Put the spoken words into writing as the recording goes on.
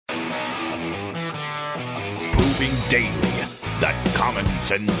proving daily that common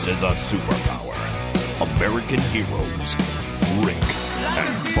sense is a superpower. American heroes, Rick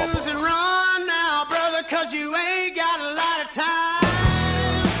and Bubba. And run now, brother, 'cause you ain't got a lot of time.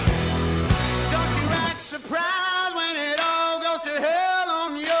 Don't you act surprised when it all goes to hell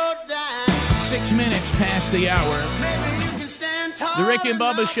on your dime. 6 minutes past the hour. Maybe you can stand tall. The Rick and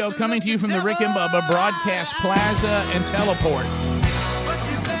Bubba Show coming to you from the Rick and Bubba Broadcast Plaza and Teleport.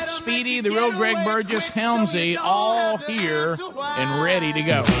 Speedy, the real Greg Burgess, Helmsy, all here and ready to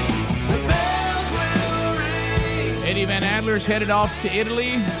go. Eddie Van Adler's headed off to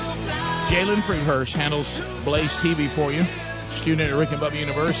Italy. Jalen Fruithurst handles Blaze TV for you. Student at Rick and Bubba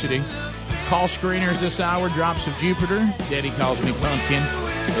University. Call screeners this hour, Drops of Jupiter. Daddy calls me Pumpkin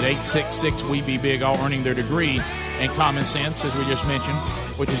at 866-WE-BE-BIG, all earning their degree in common sense, as we just mentioned,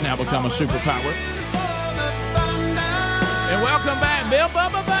 which has now become a superpower. And welcome back, Bill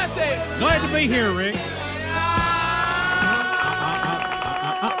Bubba Bussey. Glad to be here, Rick.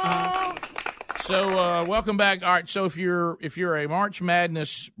 So welcome back. All right. So if you're a March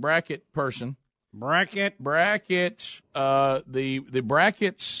Madness bracket person, the brackets. If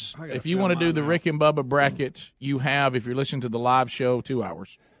you want to do the Rick and Bubba bracket, you have, if you're listening to the live show, 2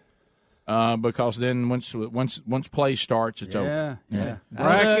 hours. Because then once play starts, it's over. Yeah.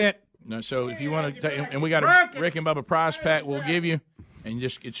 Bracket. No, so if you want to, and we got a Rick and Bubba prize pack we'll give you, and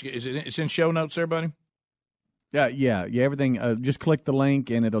just it's in show notes there, buddy. Yeah. Everything. Just click the link,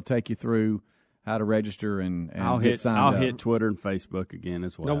 and it'll take you through how to register and I'll get signed up. I'll hit Twitter and Facebook again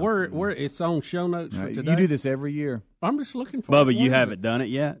as well. No, where it's on show notes for today. You do this every year. I'm just looking for Bubba, it. you haven't done it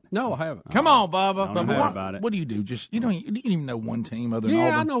yet? No, I haven't. Come on, Bubba. I don't know about it. What do you do? Just you don't even know one team other than Yeah,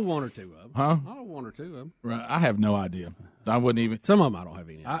 Auburn? I know one or two of them. Huh? I know one or two of them. Right, I have no idea. I wouldn't even. Some of them I don't have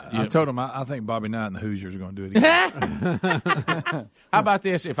any. I told him I think Bobby Knight and the Hoosiers are going to do it again. How about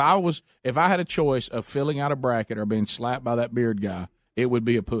this? If I had a choice of filling out a bracket or being slapped by that beard guy, it would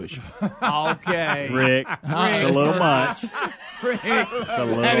be a push. Okay. Rick, it's a little much. It's a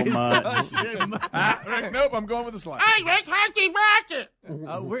little much. Nope, I'm going with the slap. Hey, Rick, hockey bracket.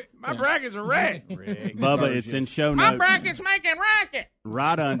 My brackets are red. Bubba, it's in show My notes. bracket's making racket.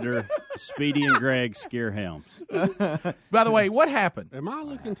 Right under Speedy and Greg Scare Helms. By the way, what happened? Am I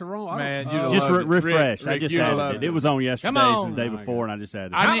looking to wrong? Man, you'd have Just loved it. refresh. I Rick, just you'd have added loved it. It was on yesterday's on. and the day before, and I just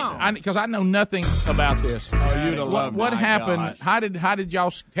added it. Because I know nothing about this. Oh, you'd have loved What it. happened? How did y'all?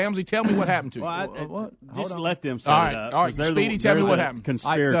 Helmsy, tell me what happened to you. Well, just let them set All right, it up. all right. 'cause they're Speedy, the, tell me they're what the happened.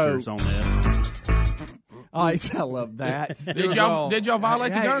 Conspirators on this. I love that. Did y'all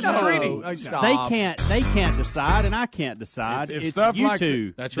violate the Guns Treaty? Stop. They can't decide, and I can't decide. If it's stuff you like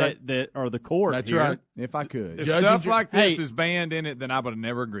two That's right. that are the court. That's here. right. If I could. If Judge stuff and like this Hey. is banned in it, then I would have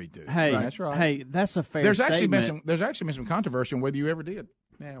never agreed to it. Hey, That's right. Hey, that's a fair There's actually statement. been some controversy on whether you ever did.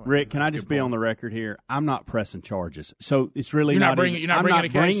 Rick, can I just be on the record here? I'm not pressing charges, so it's really You're not not. bringing- you're not I'm bringing not a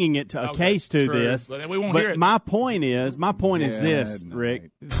case? bringing it to a Okay, case to true. this. But we won't but hear it. my point is Yeah, this, no,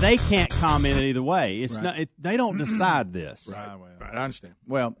 Rick. They can't comment either way. It's Right. not. They don't decide this. Right, I understand.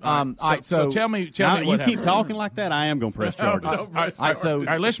 Well, All right, so tell me Now, what you keep happened. talking like that, I am going to press charges. All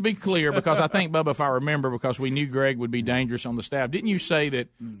right, let's be clear, because I think, Bubba, if I remember, because we knew Greg would be dangerous on the staff, didn't you say that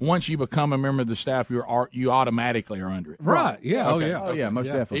once you become a member of the staff, you automatically are under it? Right. Yeah. Okay. Oh, yeah. Oh, yeah,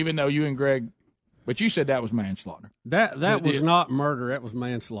 most definitely. Even though you and Greg, but you said that was manslaughter. That was not murder. That was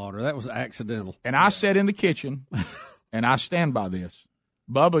manslaughter. That was accidental. And I sat in the kitchen, and I stand by this.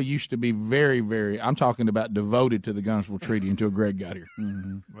 Bubba used to be very, very, I'm talking about devoted to the Gunsville Treaty until Greg got here.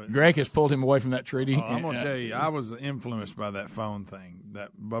 Mm-hmm. Greg has pulled him away from that treaty. I'm going to tell you, I was influenced by that phone thing. That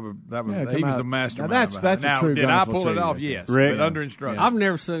Bubba, he was about- the mastermind. now that's a now, true did I Gunsville pull it treaty off? right there. Yes, Rick. but under instruction. I've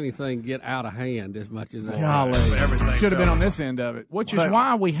never seen anything get out of hand as much as that. Golly. Everything Should have been fell on this end of it. Which is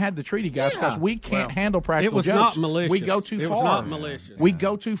why we had the treaty, guys, because we can't handle practical It was jokes. not malicious. We go too far. It was not malicious. We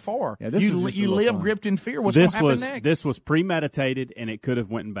go too far. Yeah, this was just a you little live fun. gripped in fear. What's going This to happen was next? premeditated, and it could have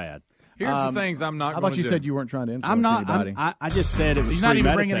went bad. Here's the things I'm not How going about to you do. said you weren't trying to influence I'm not. anybody? I just said it was. He's not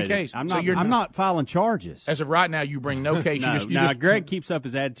even bringing a premeditated. case. I'm So not. you're I'm not filing charges. As of right now, you bring no case. No, you just, now Greg keeps up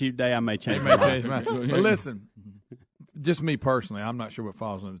his attitude today. I may change. He my may mind. change mine. But listen, just me personally, I'm not sure what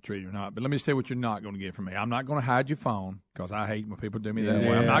falls under the treaty or not. But let me just tell you what you're not going to get from me. I'm not going to hide your phone because I hate when people do me that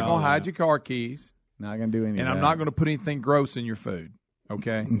way. I'm not going to hide your car keys, Not going to do any and of I'm that. not going to put anything gross in your food.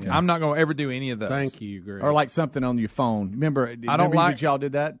 Okay? I'm not going to ever do any of those. Thank you, Greg. Or like something on your phone. Remember like- y'all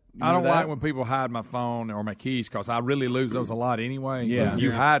did that? I don't Remember like that? when people hide my phone or my keys because I really lose those a lot anyway. Yeah.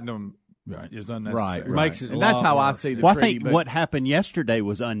 You hiding them is unnecessary. Right. Makes it a And that's lot how I worse. see the Well, I treaty. think but- what happened yesterday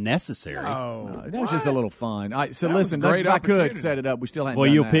was unnecessary. Oh, that was just a little fun. All right, so That was listen, a great if I could opportunity. set it up, we still haven't well,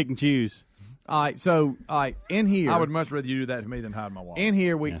 done you'll that. pick and choose. All right, so in here, I would much rather you do that to me than hide my wallet. in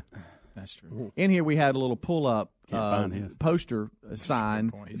here we. Yeah. That's true. In here, we had a little pull-up find his. poster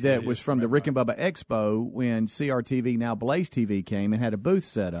sign He's that got was his from the Rick and Bubba Expo when CRTV, now Blaze TV, came and had a booth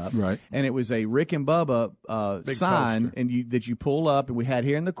set up. Right. And it was a Rick and Bubba sign poster. and that you pull up, and we had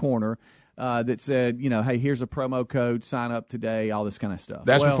here in the corner that said, hey, here's a promo code, sign up today, all this kind of stuff.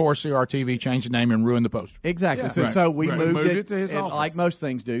 That's before CRTV changed the name and ruined the poster. Exactly. Yeah. So we Right. moved it to his and office. like most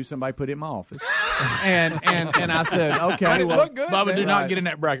things do. Somebody put it in my office, and I said, okay, well, Look good. Bubba, do Right. not get in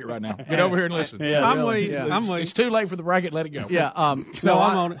that bracket right now. Get over here and listen. Yeah, I'm waiting. Yeah. I'm waiting. It's too late for the bracket. Let it go. Yeah. So No, I,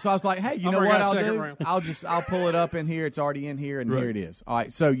 I'm on it. So I was like, hey, you I've know already what got a I'll second do? round. I'll pull it up in here. It's already in here, and here it is. All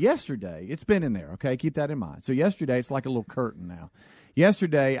right. So yesterday, it's been in there. Okay, keep that in mind. So yesterday, it's like a little curtain now.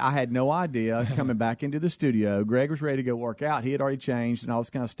 Yesterday, I had no idea coming back into the studio. Greg was ready to go work out. He had already changed and all this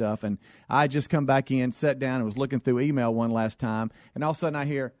kind of stuff. And I just come back in, sat down, and was looking through email one last time. And all of a sudden, I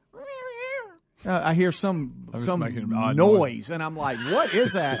hear some making an odd noise, and I'm like, "What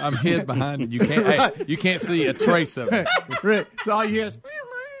is that?" I'm hid behind it. You can't. You can't see a trace of it. Rick, so all you hear is,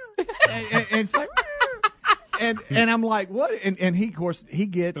 and it's like, and I'm like, what? And he, of course, he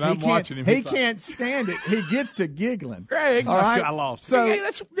gets. And I'm he can't, watching him. He He's like- can't stand it. He gets to giggling. Greg, all right, I lost. So hey,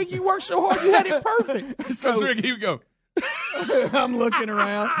 that's you worked so hard. You had it perfect. So Rick, you go. I'm looking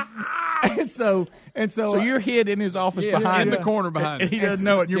around, and so So you're hid in his office Yeah, behind in the it. corner behind and it. he doesn't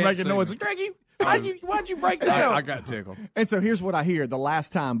know it. And you're Can't making see noises. me. Greggy, why'd you break this out? I got tickled. and so here's what I hear the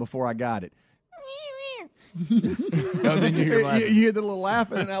last time before I got it. Oh, then you hear You laughing. hear the little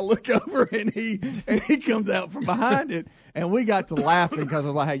laughing, and I look over, and he comes out from behind it, and we got to laughing because I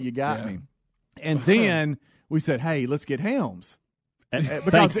was like, "Hey, you got me." And then we said, "Hey, let's get Helms."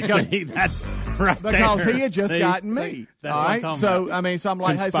 Because See, that's right because there. he had just See? gotten See? me. That's all what I'm right. talking So about. I'm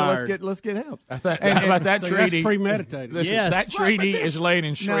like, hey, so Conspired. let's get Helms. How about that So treaty? that's premeditated. Listen, Yes. that treaty is laying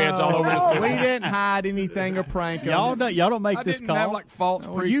in shreds all over No, the we place. didn't hide anything or prank Y'all them. don't make I this didn't call. have like false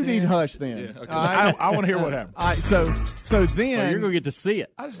Well, you need pretense. hush then. Yeah, okay. All right. I want to hear what happened. All right. So then Well, you're gonna get to see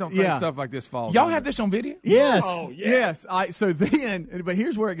it. I just don't think Yeah. stuff like this falls. Y'all on have me. this on video? Yes. Yes. All right. So then, but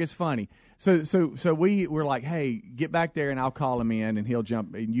here's where it gets funny. So we were like, hey, get back there, and I'll call him in, and he'll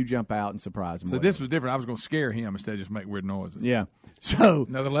jump, and you jump out and surprise him. So whatever. this was different. I was going to scare him instead of just make weird noises. yeah. So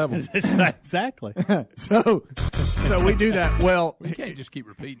Another level. Exactly. so we do that. Well, You can't just keep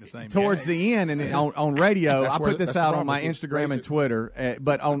repeating the same. towards gag. the end, and on radio, That's I where- put this that's the out on problem. my It's Instagram and basic. Twitter.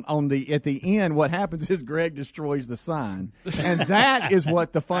 But at the end, what happens is Greg destroys the sign, and that is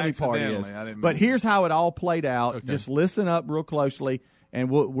what the funny part is. Accidentally, I didn't But mean here's how it all played out. Okay. Just listen up real closely, and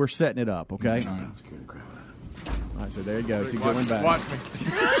we're setting it up. Okay. All right. So there you go. So going back. Watch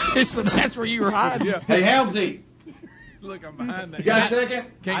me. So that's where you were hiding. Hey, Helmsy, Look, I'm behind that. you got a second?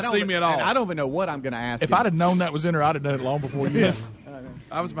 Can't I don't see me at all. and I don't even know what I'm going to ask. If him. I'd have known that was in her, I'd have done it long before you did.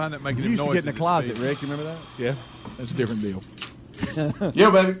 I was behind that making you him used to noises. get in the at closet, speed. Rick. You remember that? Yeah, that's a different deal.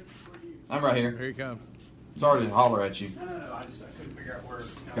 Yo, baby. I'm right here. Here he comes. Sorry to holler at you.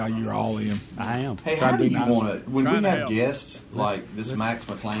 God, you're all in. I am. Hey, Trying how to do be you nice. want to, when we Trying to have help. guests like this Max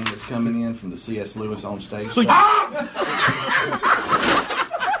McLean that's coming in from the C.S. Lewis on stage?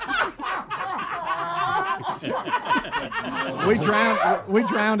 We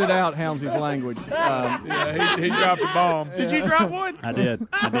drowned it out, Helmsy's language. Yeah, he dropped the bomb. Did you drop one? I did.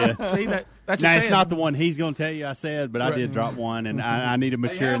 See that? That's Now a it's saying. not the one he's going to tell you I said, but I did drop one, and I need to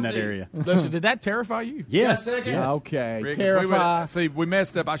mature in that area. Listen, did that terrify you? Yes. second? yes. Okay, Rick, if terrify. see, we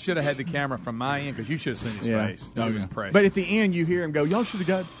messed up. I should have had the camera from my end because you should have seen his Yeah. face. Oh, It was yeah. precious. But at the end, you hear him go, "Y'all should have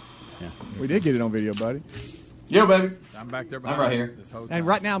got." Yeah. We did get it on video, buddy. Yo, baby. I'm back there. I'm right here. This whole time. And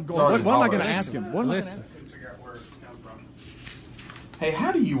right now, I'm going. Sorry What, to what am I holler going to at ask you. him? What am I gonna Listen. Hey,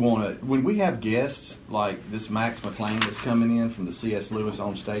 how do you want to, when we have guests like this Max McLean that's coming in from the C.S. Lewis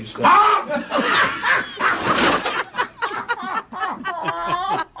on stage stuff?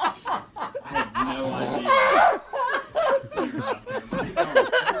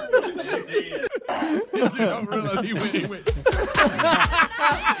 You don't realize he went.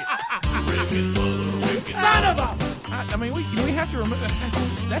 I mean, we have to remember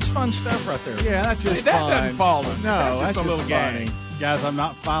that's fun stuff right there. Yeah, that's just That fun. doesn't fall in. No, that's a just little funny. gag. Guys, I'm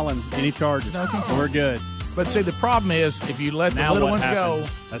not filing any charges. We're good. But see, the problem is if you let Now the little what ones happens?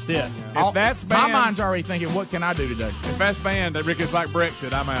 go, That's it. If that's my banned, mind's already thinking, what can I do today? if that's banned, Rick, it's like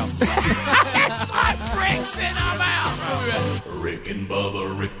Brexit. I'm out. Brexit, I'm out. Rick and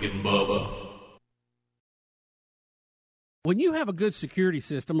Bubba, Rick and Bubba. When you have a good security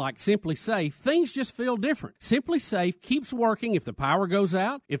system like Simply Safe, things just feel different. Simply Safe keeps working if the power goes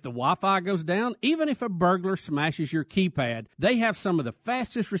out, if the Wi-Fi goes down, even if a burglar smashes your keypad. They have some of the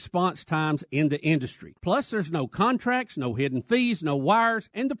fastest response times in the industry. Plus, there's no contracts, no hidden fees, no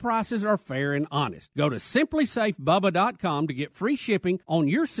wires, and the prices are fair and honest. Go to simplysafebubba.com to get free shipping on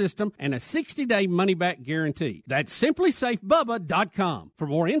your system and a 60-day money-back guarantee. That's simplysafebubba.com. For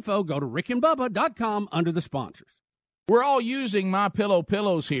more info, go to rickandbubba.com under the sponsors. We're all using MyPillow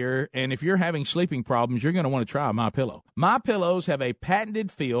pillows here, and if you're having sleeping problems, you're going to want to try MyPillow. MyPillows have a patented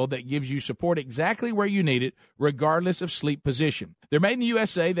feel that gives you support exactly where you need it, regardless of sleep position. They're made in the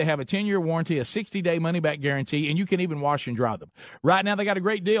USA. They have a 10-year warranty, a 60-day money-back guarantee, and you can even wash and dry them. Right now, they got a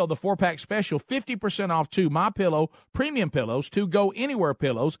great deal, the 4-pack special, 50% off 2 MyPillow premium pillows, 2 Go Anywhere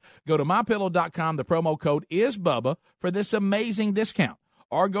pillows. Go to MyPillow.com. The promo code is Bubba for this amazing discount.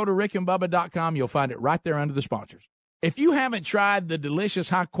 Or go to rickandbubba.com. You'll find it right there under the sponsors. If you haven't tried the delicious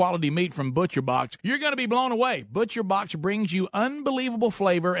high-quality meat from ButcherBox, you're going to be blown away. ButcherBox brings you unbelievable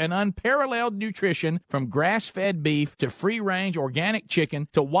flavor and unparalleled nutrition, from grass-fed beef to free-range organic chicken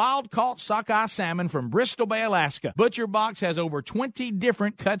to wild-caught sockeye salmon from Bristol Bay, Alaska. ButcherBox has over 20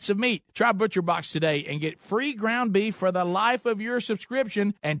 different cuts of meat. Try ButcherBox today and get free ground beef for the life of your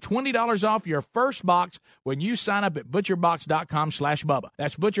subscription and $20 off your first box when you sign up at butcherbox.com/Bubba.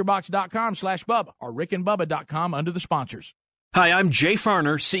 That's butcherbox.com/Bubba or rickandbubba.com under the sponsors. Hi, I'm Jay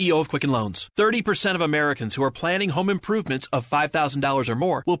Farner, CEO of Quicken Loans. 30% of Americans who are planning home improvements of $5,000 or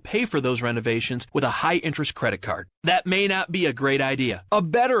more will pay for those renovations with a high-interest credit card. That may not be a great idea. A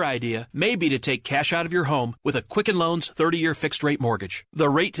better idea may be to take cash out of your home with a Quicken Loans 30-year fixed-rate mortgage. The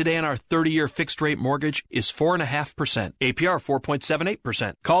rate today on our 30-year fixed-rate mortgage is 4.5%, APR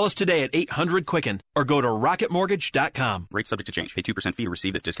 4.78%. Call us today at 800-QUICKEN or go to rocketmortgage.com. Rate subject to change. Pay 2% fee to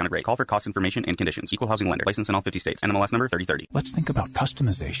receive this discounted rate. Call for cost information and conditions. Equal housing lender. License in all 50 states. NMLS number 3030. Let's think about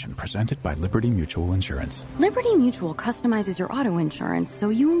customization presented by Liberty Mutual Insurance. Liberty Mutual customizes your auto insurance so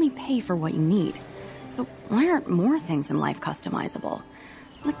you only pay for what you need. So why aren't more things in life customizable?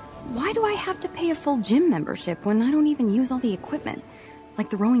 Like, why do I have to pay a full gym membership when I don't even use all the equipment? Like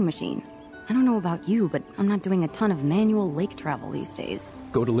the rowing machine. I don't know about you, but I'm not doing a ton of manual lake travel these days.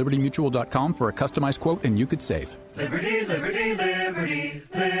 Go to libertymutual.com for a customized quote and you could save. Liberty, liberty, liberty,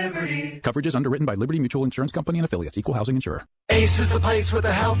 liberty. Coverage is underwritten by Liberty Mutual Insurance Company and affiliates. Equal housing insurer. Ace is the place with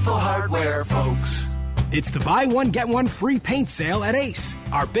the helpful hardware, folks. It's the buy one, get one free paint sale at Ace,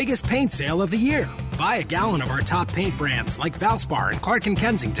 our biggest paint sale of the year. Buy a gallon of our top paint brands like Valspar and Clark &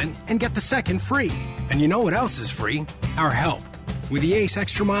 Kensington and get the second free. And you know what else is free? Our help. With the Ace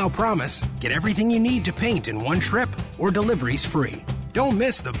Extra Mile Promise, get everything you need to paint in one trip or deliveries free. Don't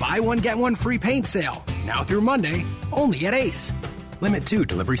miss the buy one, get one free paint sale. Now through Monday, only at Ace. Limit 2,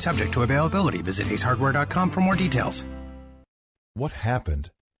 delivery subject to availability. Visit acehardware.com for more details. What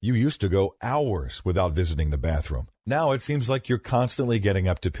happened? You used to go hours without visiting the bathroom. Now it seems like you're constantly getting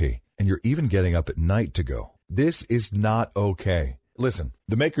up to pee, and you're even getting up at night to go. This is not okay. Listen,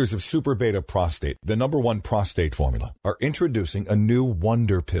 the makers of Super Beta Prostate, the #1 prostate formula, are introducing a new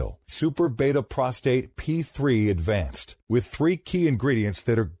wonder pill, Super Beta Prostate P3 Advanced, with 3 key ingredients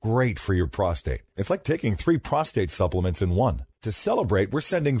that are great for your prostate. It's like taking 3 prostate supplements in one. To celebrate, we're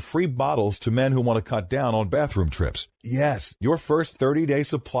sending free bottles to men who want to cut down on bathroom trips. Yes, your first 30-day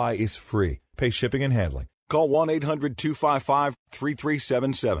supply is free. Pay shipping and handling. Call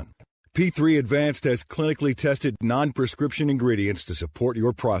 1-800-255-3377. P3 Advanced has clinically tested non-prescription ingredients to support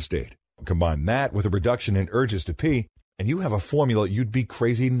your prostate. Combine that with a reduction in urges to pee, and you have a formula you'd be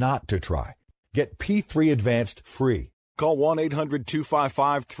crazy not to try. Get P3 Advanced free. Call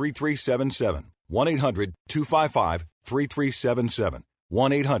 1-800-255-3377. 1-800-255-3377.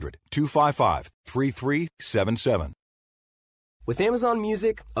 1-800-255-3377. With Amazon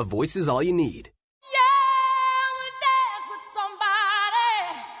Music, a voice is all you need.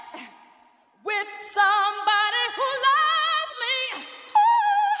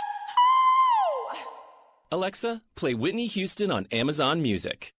 Alexa, play Whitney Houston on Amazon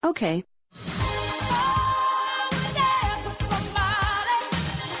Music. Okay.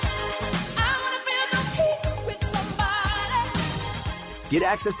 Get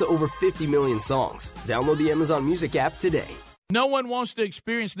access to over 50 million songs. Download the Amazon Music app today. No one wants to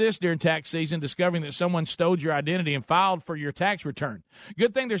experience this during tax season, discovering that someone stole your identity and filed for your tax return.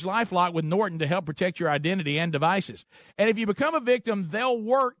 Good thing there's LifeLock with Norton to help protect your identity and devices. And if you become a victim, they'll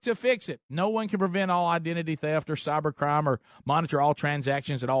work to fix it. No one can prevent all identity theft or cybercrime or monitor all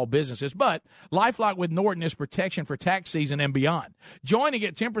transactions at all businesses. But LifeLock with Norton is protection for tax season and beyond. Join and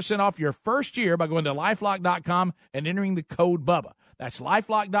get 10% off your first year by going to LifeLock.com and entering the code BUBBA. That's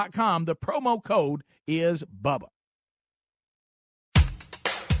LifeLock.com. The promo code is BUBBA.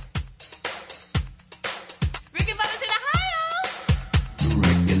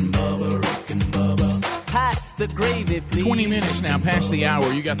 the gravy, please. 20 minutes now past the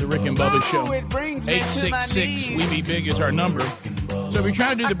hour. You got the Rick and Bubba Show. 866-WE-BE-BIG is our number. So if you're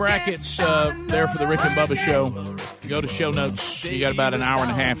trying to do the brackets there for the Rick and Bubba Show, go to show notes. You got about an hour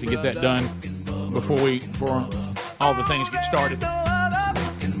and a half to get that done before all the things get started. I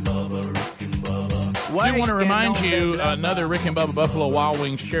do want to remind you another Rick and Bubba Buffalo Wild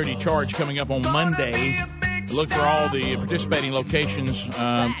Wings charity charge coming up on Monday. Look for all the participating locations.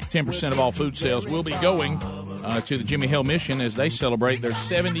 10% of all food sales will be going to the Jimmy Hill Mission as they celebrate their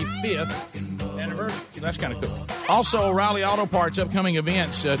 75th anniversary. That's kind of cool. Also, O'Reilly Auto Parts upcoming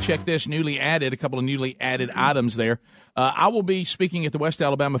events. Check this, a couple of newly added items there. I will be speaking at the West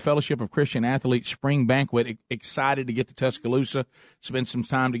Alabama Fellowship of Christian Athletes Spring Banquet. Excited to get to Tuscaloosa, spend some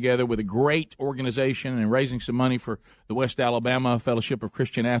time together with a great organization and raising some money for the West Alabama Fellowship of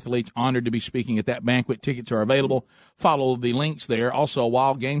Christian Athletes. Honored to be speaking at that banquet. Tickets are available. Follow the links there. Also, a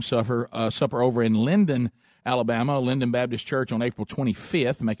wild game supper over in Linden, Alabama, Linden Baptist Church on April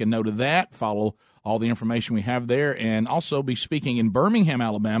 25th. Make a note of that. Follow all the information we have there. And also be speaking in Birmingham,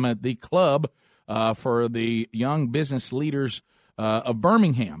 Alabama at the club for the young business leaders of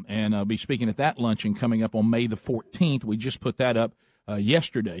Birmingham. And I'll be speaking at that luncheon coming up on May the 14th. We just put that up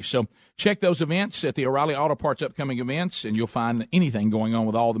yesterday. So check those events at the O'Reilly Auto Parts upcoming events, and you'll find anything going on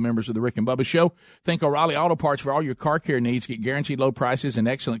with all the members of the Rick and Bubba Show. Think O'Reilly Auto Parts for all your car care needs. Get guaranteed low prices and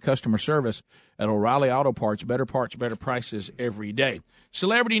excellent customer service at O'Reilly Auto Parts. Better parts, better prices every day.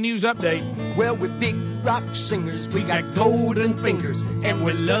 Celebrity news update. Well, we're big rock singers. We got golden fingers, and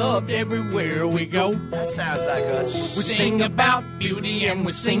we're loved everywhere we go. That sounds like us. We sing about beauty and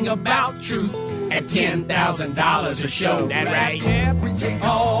we sing about truth at $10,000 a show. That right? Yeah, we take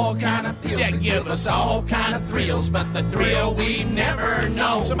all kind of pills that give us all kind of thrills, but the thrill we never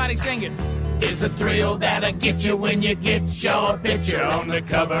know. Somebody sing it. Is the thrill that'll get you when you get your picture on the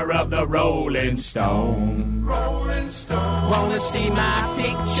cover of the Rolling Stone. Rolling Stone. Wanna see my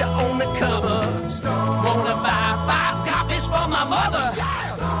picture on the cover? Stone. Wanna buy 5 copies for my mother?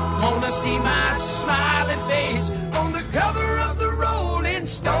 Stone. Wanna see my smiley face on the cover of the Rolling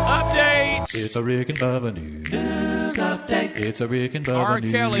Stone? Update. It's a Rick and Bubba news update. It's a Rick and Bubba R.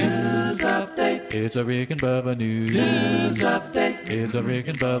 news Kelly. update. It's a Rick and Bubba news update. It's a Rick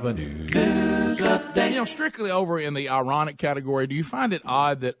and Bubba news update. You know, strictly over in the ironic category, do you find it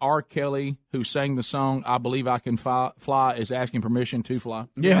odd that R. Kelly, who sang the song "I Believe I Can Fly," is asking permission to fly?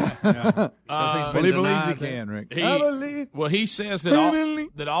 Yeah. He believes he can, Rick. He says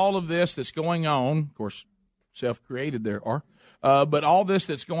that all of this that's going on, of course, self-created there are, but all this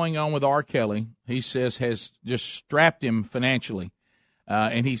that's going on with R. Kelly, he says, has just strapped him financially.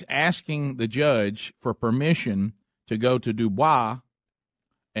 And he's asking the judge for permission to go to Dubai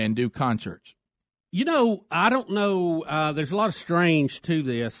and do concerts. You know, I don't know. There's a lot of strange to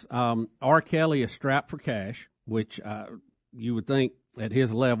this. R. Kelly is strapped for cash, which you would think at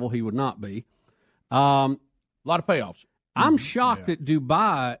his level he would not be. A lot of payoffs. I'm shocked that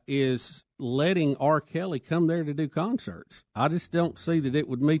Dubai is letting R. Kelly come there to do concerts. I just don't see that it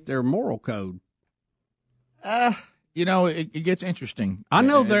would meet their moral code. You know, it gets interesting. I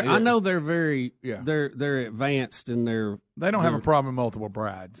know they're very they're advanced and they don't have a problem with multiple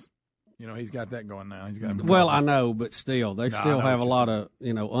brides. You know, he's got that going now. He's got. Well, I know, but still, they still have a lot of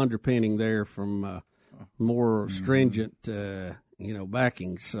underpinning there from more stringent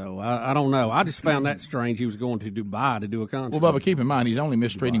backings. So I don't know. I just found that strange. He was going to Dubai to do a concert. Well, Bubba, keep in mind he's only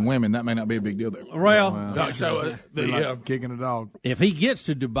mistreating women. That may not be a big deal there. Well, kicking a dog. If he gets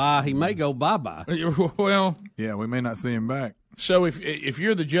to Dubai, he may go bye-bye. Well, yeah, we may not see him back. So if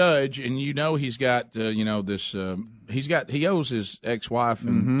you're the judge and you know he's got this he owes his ex-wife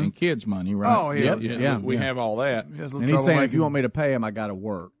and kids money, right? Oh yeah, we have all that. And he's saying if you want me to pay him, I got to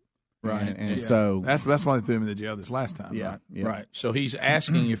work. Right, and so that's why they threw him in the jail this last time. Yeah, right. So he's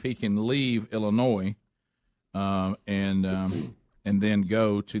asking if he can leave Illinois, and then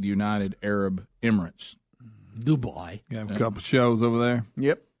go to the United Arab Emirates, Dubai. Got a couple shows over there.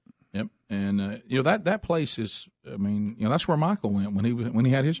 Yep. And that place is. I mean, that's where Michael went when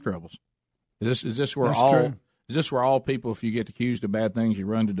he had his troubles. Is this where True. Is this where all people, if you get accused of bad things, you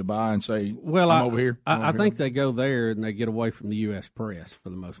run to Dubai and say, "Well, I'm over here"? I think they go there and they get away from the U.S. press for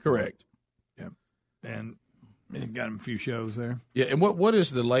the most part. Correct. Yeah, and he's got him a few shows there. Yeah, and what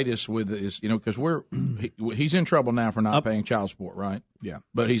is the latest with this? Because he's in trouble now for not paying child support, right? Yeah,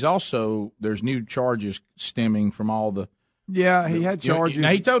 but he's also there's new charges stemming from all the. Yeah, he had charges. Now,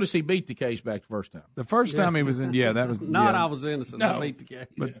 he told us he beat the case back the first time. The first time he was in, that was not. I was innocent. I beat the case.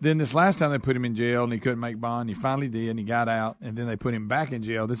 But then this last time they put him in jail and he couldn't make bond. He finally did, and he got out. And then they put him back in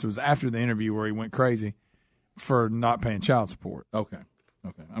jail. This was after the interview where he went crazy for not paying child support. Okay.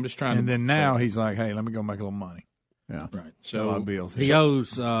 Okay, I'm just trying. And then now he's like, "Hey, let me go make a little money." Yeah, right. So a lot of bills. He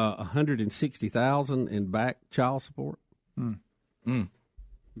owes $160,000 in back child support.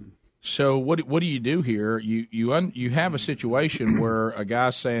 So what do you do here? You have a situation where a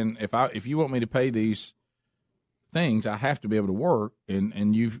guy's saying, if you want me to pay these things, I have to be able to work,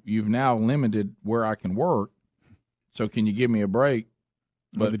 and you've now limited where I can work. So can you give me a break?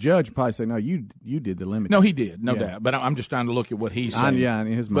 But the judge would probably say, no, you did the limit. No, he did, no doubt. But I'm just trying to look at what he's saying. In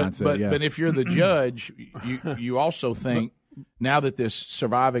his mindset. But if you're the judge, you also think now that this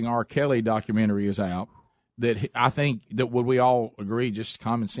Surviving R. Kelly documentary is out, that I think that would we all agree, just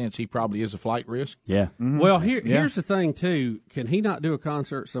common sense, he probably is a flight risk. Yeah. Mm-hmm. Well, here's the thing too. Can he not do a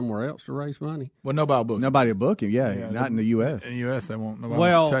concert somewhere else to raise money? Well, nobody will book him. Nobody will book him. Yeah, not in the U.S. In the U.S., they won't. Nobody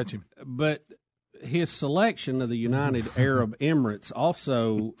wants to touch him. But his selection of the United Arab Emirates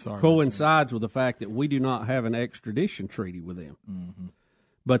also coincides with the fact that we do not have an extradition treaty with them. Mm-hmm.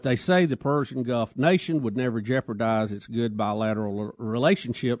 But they say the Persian Gulf nation would never jeopardize its good bilateral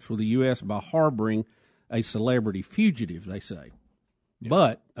relationships with the U.S. by harboring a celebrity fugitive, they say. Yeah.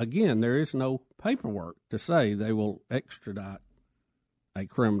 But, again, there is no paperwork to say they will extradite a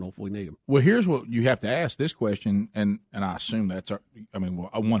criminal if we need them. Well, here's what you have to ask this question, and I assume that's,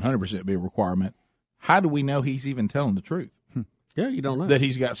 100% be a requirement. How do we know he's even telling the truth? Yeah, you don't know. That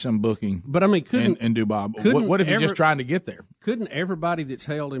he's got some booking but I mean, in Dubai. What if he's just trying to get there? Couldn't everybody that's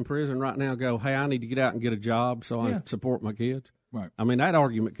held in prison right now go, hey, I need to get out and get a job so I support my kids? Right. I mean, that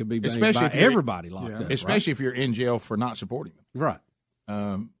argument could be made by everybody locked up. Especially if you're in jail for not supporting them. Right.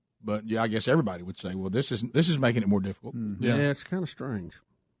 But, yeah, I guess everybody would say, well, this is making it more difficult. Mm-hmm. Yeah, it's kind of strange.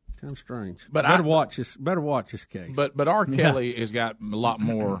 But better watch this case. But R. Kelly has got a lot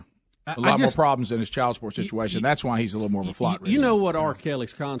more more problems in his child support situation. That's why he's a little more of a flight risk. You know what R.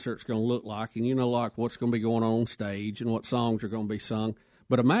 Kelly's concert's going to look like, and you know like what's going to be going on stage and what songs are going to be sung.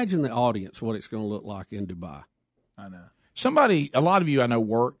 But imagine the audience, what it's going to look like in Dubai. I know. A lot of you I know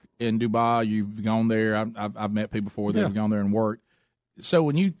work in Dubai. You've gone there. I've met people before that have gone there and worked. So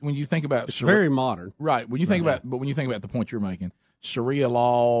when you think about it's very modern, right? When you think about the point you're making, Sharia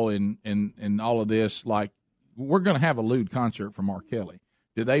law and all of this, like we're going to have a lewd concert from R. Kelly.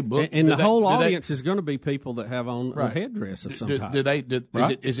 Do they book? And the whole audience is going to be people that have on a headdress of some type.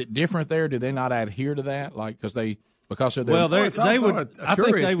 Is it different there? Do they not adhere to that? Like because of their they would. I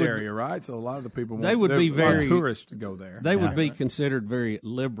think they would area, right? So a lot of the people they would be very tourists to go there. They would be considered very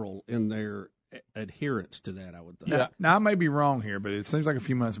liberal in their adherence to that. I would think. Yeah. Now I may be wrong here, but it seems like a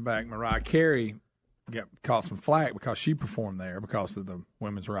few months back, Mariah Carey caught some flack because she performed there because of the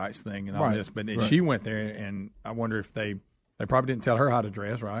women's rights thing and all this. But she went there, and I wonder if they probably didn't tell her how to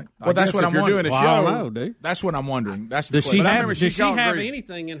dress, right? Well, that's what I'm wondering. Doing a show, I don't know, dude. That's what I'm wondering. That's the does she question. have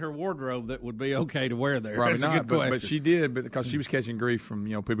anything in her wardrobe that would be okay to wear there? Probably that's not, a good question. But she did, because she was catching grief from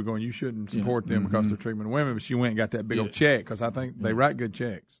people going, you shouldn't support them because of their treatment of women. But she went and got that big old check because I think they write good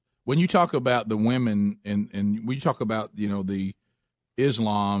checks. When you talk about the women and when you talk about the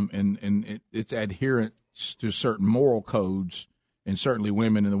Islam and its adherence to certain moral codes and certainly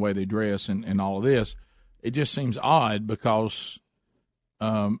women in the way they dress and all of this, it just seems odd because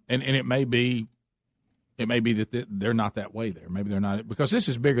and it may be that they're not that way there. Maybe they're not, because this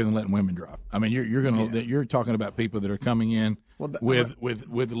is bigger than letting women drive. I mean, you're talking about people that are coming in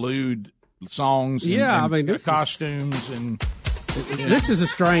with lewd songs and costumes and. This is a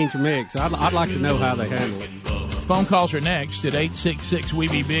strange mix. I'd like to know how they handle it. Phone calls are next at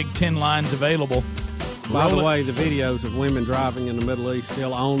 866-WE-BE-BIG. 10 lines available. By the way, the videos of women driving in the Middle East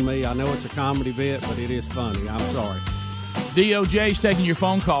still own me. I know it's a comedy bit, but it is funny. I'm sorry. DOJ's taking your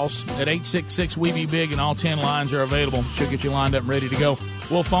phone calls at 866-WE-BE-BIG, and all 10 lines are available. She'll get you lined up and ready to go.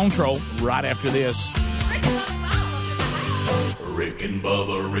 We'll phone troll right after this. Rick and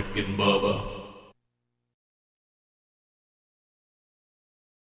Bubba, Rick and Bubba.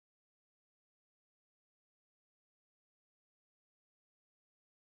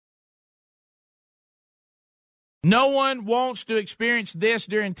 No one wants to experience this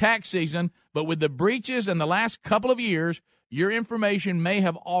during tax season, but with the breaches in the last couple of years, your information may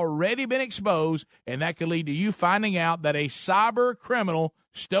have already been exposed, and that could lead to you finding out that a cyber criminal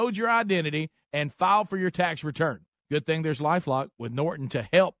stole your identity and filed for your tax return. Good thing there's LifeLock with Norton to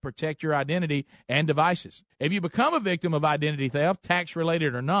help protect your identity and devices. If you become a victim of identity theft,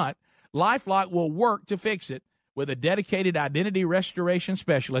 tax-related or not, LifeLock will work to fix it with a dedicated identity restoration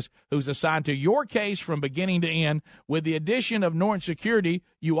specialist who's assigned to your case from beginning to end. With the addition of Norton Security,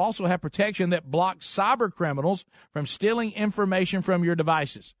 you also have protection that blocks cyber criminals from stealing information from your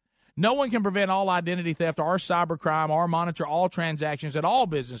devices. No one can prevent all identity theft or cybercrime or monitor all transactions at all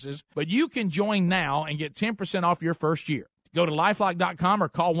businesses, but you can join now and get 10% off your first year. Go to lifelock.com or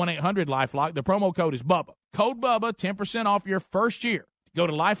call 1-800-LIFELOCK. The promo code is BUBBA. Code BUBBA, 10% off your first year. Go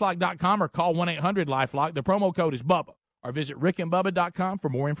to lifelock.com or call 1-800-LIFELOCK. The promo code is BUBBA. Or visit rickandbubba.com for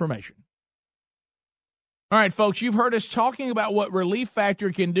more information. All right, folks, you've heard us talking about what Relief Factor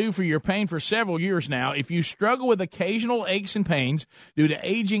can do for your pain for several years now. If you struggle with occasional aches and pains due to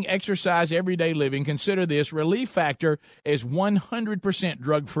aging, exercise, everyday living, consider this. Relief Factor is 100%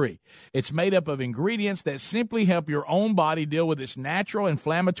 drug-free. It's made up of ingredients that simply help your own body deal with its natural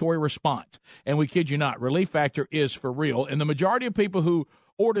inflammatory response. And we kid you not, Relief Factor is for real. And the majority of people who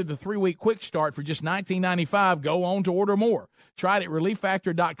ordered the 3-week quick start for just $19.95 go on to order more. Try it at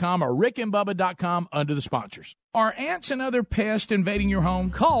relieffactor.com or rickandbubba.com under the sponsors. Are ants and other pests invading your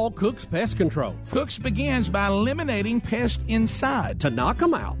home? Call Cook's Pest Control. Cook's begins by eliminating pests inside. To knock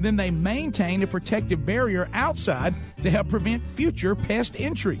them out. Then they maintain a protective barrier outside to help prevent future pest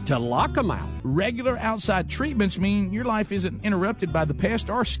entry. To lock them out. Regular outside treatments mean your life isn't interrupted by the pest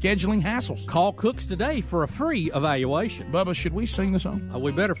or scheduling hassles. Call Cook's today for a free evaluation. Bubba, should we sing the song?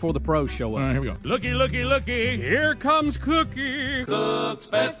 We better for the pros show up. All right, here we go. Looky, looky, looky. Here comes Cookie. Cook's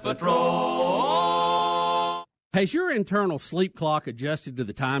Pest Patrol. Has your internal sleep clock adjusted to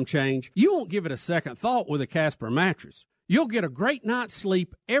the time change? You won't give it a second thought with a Casper mattress. You'll get a great night's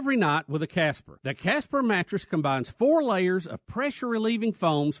sleep every night with a Casper. The Casper mattress combines 4 layers of pressure-relieving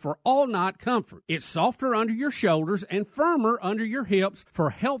foams for all-night comfort. It's softer under your shoulders and firmer under your hips for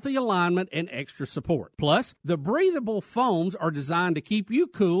healthy alignment and extra support. Plus, the breathable foams are designed to keep you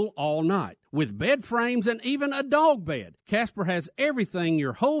cool all night. With bed frames and even a dog bed, Casper has everything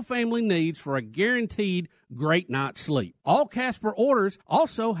your whole family needs for a guaranteed great night's sleep. All Casper orders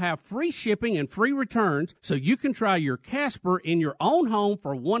also have free shipping and free returns, so you can try your Casper in your own home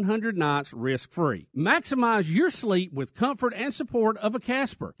for 100 nights risk-free. Maximize your sleep with comfort and support of a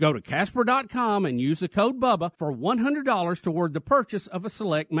Casper. Go to Casper.com and use the code BUBBA for $100 toward the purchase of a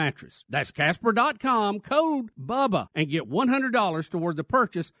select mattress. That's Casper.com, code BUBBA, and get $100 toward the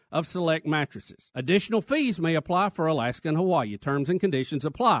purchase of select mattresses. Additional fees may apply for Alaska and Hawaii. Terms and conditions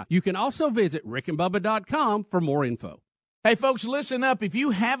apply. You can also visit rickandbubba.com for more info. Hey, folks, listen up. If you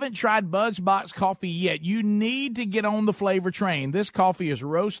haven't tried BuzzBox coffee yet, you need to get on the flavor train. This coffee is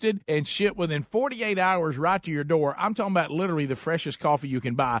roasted and shipped within 48 hours right to your door. I'm talking about literally the freshest coffee you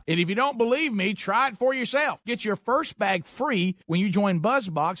can buy. And if you don't believe me, try it for yourself. Get your first bag free when you join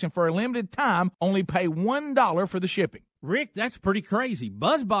BuzzBox, and for a limited time, only pay $1 for the shipping. Rick, that's pretty crazy.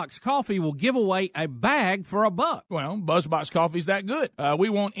 BuzzBox Coffee will give away a bag for $1. Well, BuzzBox Coffee's that good. We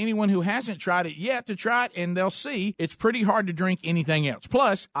want anyone who hasn't tried it yet to try it, and they'll see it's pretty hard to drink anything else.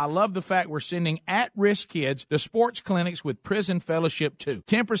 Plus, I love the fact we're sending at-risk kids to sports clinics with prison fellowship, too.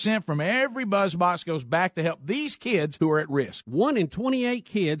 10% from every BuzzBox goes back to help these kids who are at risk. 1 in 28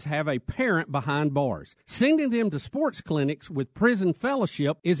 kids have a parent behind bars. Sending them to sports clinics with prison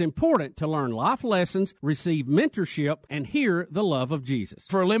fellowship is important to learn life lessons, receive mentorship, and hear the love of Jesus.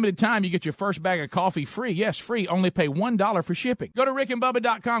 For a limited time, you get your first bag of coffee free. Yes, free. Only pay $1 for shipping. Go to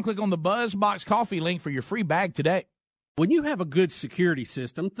rickandbubba.com, click on the BuzzBox Coffee link for your free bag today. When you have a good security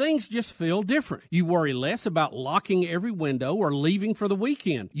system, things just feel different. You worry less about locking every window or leaving for the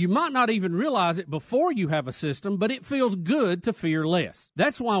weekend. You might not even realize it before you have a system, but it feels good to fear less.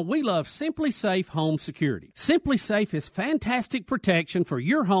 That's why we love Simply Safe Home Security. Simply Safe is fantastic protection for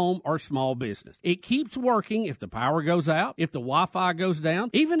your home or small business. It keeps working if the power goes out, if the Wi-Fi goes down,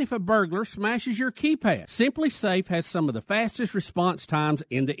 even if a burglar smashes your keypad. Simply Safe has some of the fastest response times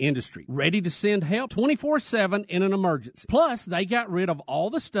in the industry. Ready to send help 24/7 in an emergency. Plus, they got rid of all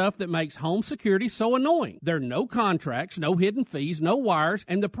the stuff that makes home security so annoying. There are no contracts, no hidden fees, no wires,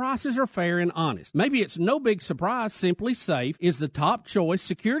 and the prices are fair and honest. Maybe it's no big surprise Simply Safe is the top choice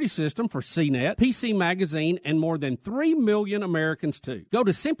security system for CNET, PC Magazine, and more than 3 million Americans too. Go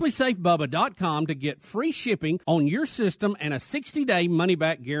to simplysafebubba.com to get free shipping on your system and a 60-day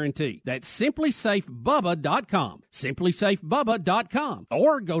money-back guarantee. That's simplysafebubba.com, simplysafebubba.com,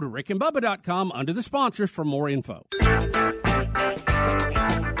 or go to rickandbubba.com under the sponsors for more info.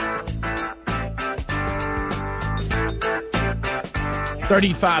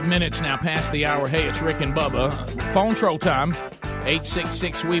 35 minutes now past the hour. Hey, it's Rick and Bubba. Phone troll time.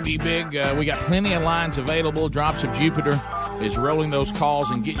 866-WE-BE-BIG. We got plenty of lines available. Drops of Jupiter is rolling those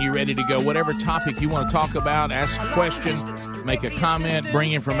calls and getting you ready to go. Whatever topic you want to talk about, ask a question, make a comment,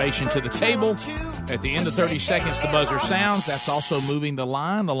 bring information to the table. At the end of 30 seconds, the buzzer sounds. That's also moving the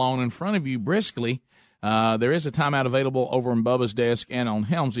line along in front of you briskly. There is a timeout available over on Bubba's desk and on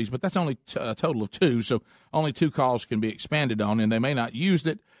Helmsy's, but that's only a total of 2, so only 2 calls can be expanded on, and they may not use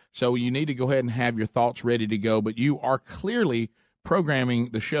it, so you need to go ahead and have your thoughts ready to go. But you are clearly programming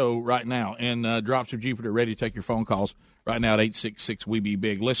the show right now, and Drops of Jupiter ready to take your phone calls right now at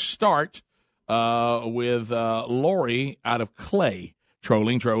 866-WE-BE-BIG. Let's start with Lori out of Clay.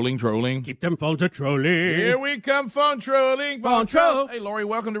 Trolling. Keep them phones a-trolling. Here we come, phone trolling. Phone troll. Hey, Lori,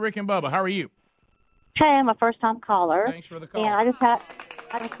 welcome to Rick and Bubba. How are you? Hey, I'm a first-time caller. Thanks for the call. And I just had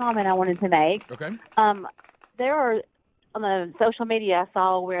a comment I wanted to make. Okay. There were, on the social media, I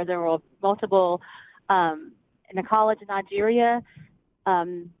saw where there were multiple, in a college in Nigeria,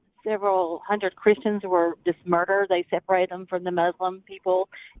 several hundred Christians were just murdered. They separated them from the Muslim people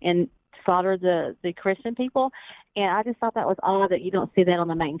and slaughtered the Christian people. And I just thought that was odd that you don't see that on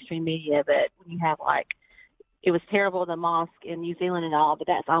the mainstream media. But when you have, it was terrible, the mosque in New Zealand and all, but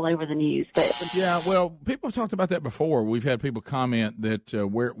that's all over the news. But yeah, well, people have talked about that before. We've had people comment that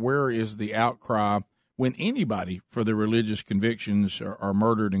where is the outcry when anybody for their religious convictions are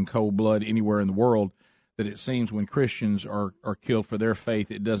murdered in cold blood anywhere in the world, that it seems when Christians are killed for their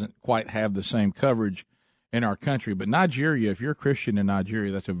faith, it doesn't quite have the same coverage in our country. But Nigeria, if you're a Christian in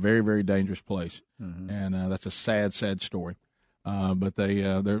Nigeria, that's a very, very dangerous place. Mm-hmm. And that's a sad, sad story. But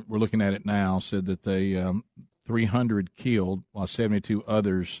we're looking at it now, said that they 300 killed while 72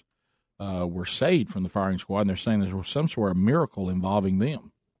 others were saved from the firing squad. And they're saying there was some sort of miracle involving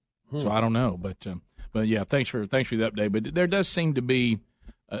them. So I don't know. But yeah, thanks for the update. But there does seem to be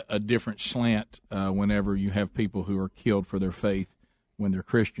a different slant whenever you have people who are killed for their faith when they're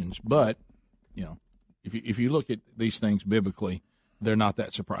Christians. But, if you look at these things biblically, they're not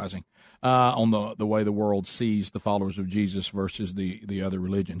that surprising on the way the world sees the followers of Jesus versus the other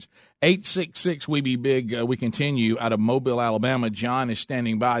religions. 866-WE-BE-BIG. We continue out of Mobile, Alabama. John is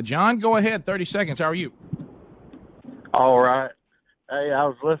standing by. John, go ahead. 30 seconds. How are you? All right. Hey, I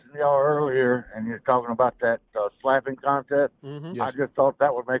was listening to y'all earlier, and you're talking about that slapping contest. Mm-hmm. Yes. I just thought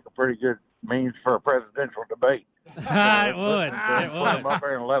that would make a pretty good means for a presidential debate. It would. Put them up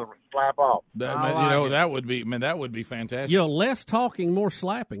there and let them slap off. That would be fantastic. Less talking, more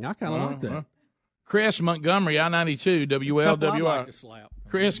slapping. I kind of like that. Chris, Montgomery, I-92, WLWI. I'd like to slap.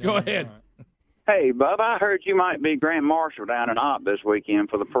 Chris, go ahead. Hey, Bub, I heard you might be Grand Marshal down in Ott this weekend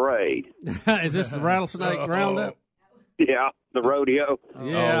for the parade. Is this the Rattlesnake Roundup? Yeah, the rodeo.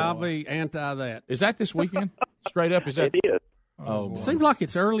 Yeah, I'll be anti that. Is that this weekend? Straight up, is that? It is. Oh, seems like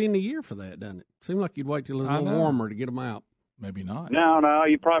it's early in the year for that, doesn't it? Seems like you'd wait till it's a little warmer to get them out. Maybe not. No,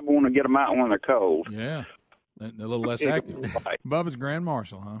 you probably want to get them out when they're cold. Yeah, a little less active. Bubba's Grand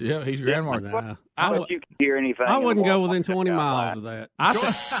Marshal, huh? Yeah, he's Grand Marshal. Nah. I bet you can hear anything. I wouldn't go within 20 miles of that.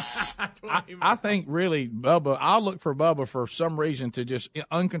 I think really, Bubba, I'll look for Bubba for some reason to just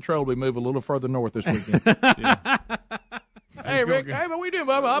uncontrollably move a little further north this weekend. Yeah. Hey, Rick. Hey, what we doing,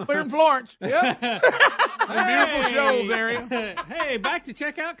 Bubba? Up here in Florence. Yep. Beautiful Shoals area. Hey, back to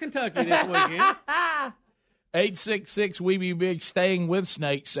check out Kentucky this weekend. 866-WE-BE-BIG, staying with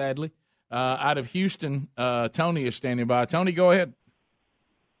snakes, sadly. Out of Houston, Tony is standing by. Tony, go ahead.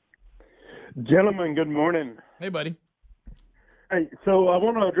 Gentlemen, good morning. Hey, buddy. Hey, so I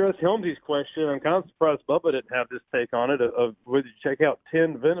want to address Helmsy's question. I'm kind of surprised Bubba didn't have this take on it of whether you check out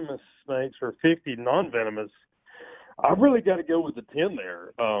 10 venomous snakes or 50 non-venomous. I've really got to go with the 10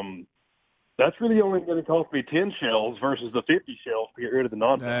 there. That's really only going to cost me 10 shells versus the 50 shells to get rid of the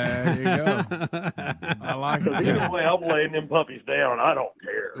non-venomous. There you go. I like it. Either way, I'm laying them puppies down. I don't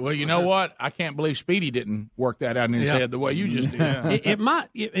care. Well, you know what? I can't believe Speedy didn't work that out in his head the way you just did. It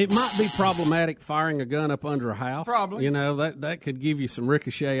might be problematic firing a gun up under a house. Probably. That could give you some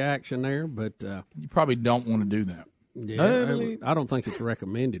ricochet action there, but you probably don't want to do that. Yeah, I don't think it's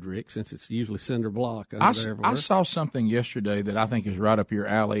recommended, Rick, since it's usually cinder block. I saw something yesterday that I think is right up your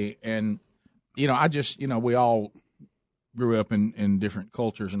alley, and we all grew up in different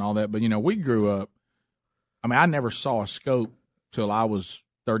cultures and all that, but we grew up. I mean, I never saw a scope till I was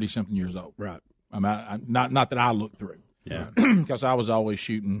 30-something years old. Right. I mean, not that I looked through. Yeah. Because I was always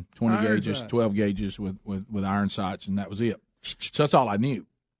shooting 20 gauges, 12 gauges with iron sights, and that was it. So that's all I knew.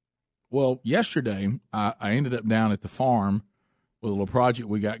 Well, yesterday, I ended up down at the farm with a little project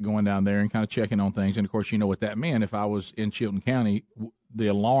we got going down there and kind of checking on things. And, of course, you know what that meant. If I was in Chilton County, the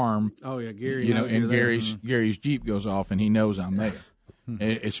alarm, Gary, and Gary's Jeep goes off, and he knows I'm there,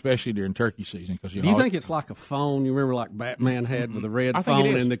 especially during turkey season. Cause do you think it's like a phone? You remember like Batman had with the red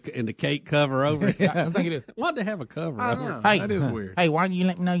phone and the cake cover over it? I think it is. Why'd they have a cover over it? Hey, that is weird. Hey, why didn't you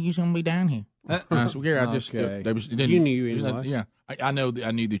let me know you was going to be down here? So, Gary, you knew anyway. Yeah, I knew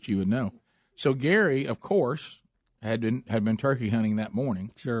that you would know. So Gary, of course, had been turkey hunting that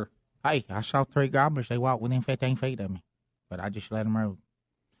morning. Sure. Hey, I saw 3 gobblers. They walked within 15 feet of me, but I just let them roll.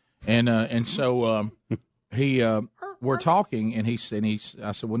 And so we're talking, and I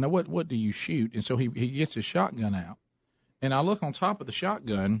said, well, now what do you shoot? And so he gets his shotgun out, and I look on top of the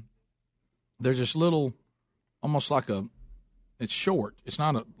shotgun. There's this little, almost like a It's short. It's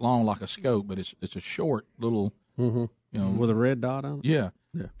not long like a scope, but it's a short little. You know, with a red dot on it. Yeah.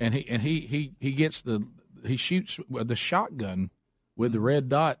 And he gets he shoots the shotgun with the red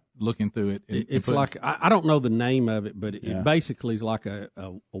dot looking through it. It's like I don't know the name of it, but it basically is like a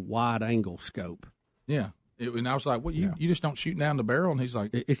wide angle scope. Yeah. And I was like, "What? You just don't shoot down the barrel?" And he's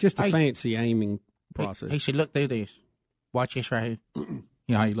like, "It's just a fancy aiming process." He should look through this. Watch this right here. You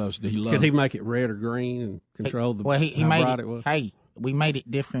know how he loves. Could he make it red or green and control the? Well, he how made bright it. it was? Hey, we made it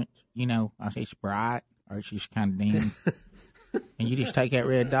different. You know, I say it's bright or it's just kind of dim. And you just take that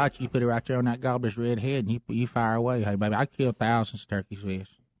red dot, you put it right there on that gobbler's red head, and you fire away. Hey, baby, I killed thousands of turkeys with this.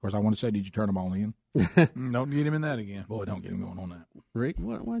 Of course, I want to say, did you turn them all in? Don't get him in that again. Boy, don't get him going on that. Rick,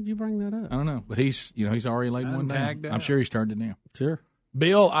 why did you bring that up? I don't know, but he's already laid one down. I'm sure he's turned it down. Sure.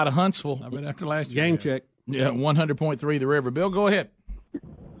 Bill out of Huntsville. I bet after last year. Game check. Yeah, 100.3 The River. Bill, go ahead.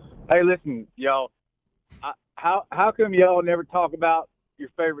 Hey, listen, y'all. How come y'all never talk about your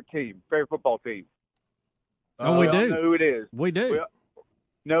favorite football team? Oh, we do. Know who it is. We do.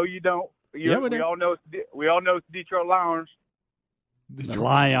 No, you don't. We do. We all know it's the Detroit Lions. The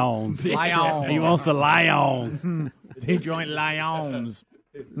Lions. Lions. He wants the Lions. Detroit Lions.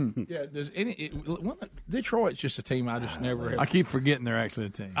 Yeah, Detroit's just a team I just never. I keep forgetting they're actually a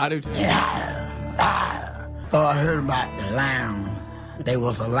team. I do too. Thought I heard about the lion. They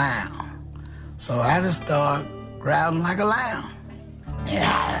was a lion, so I just started growling like a lion.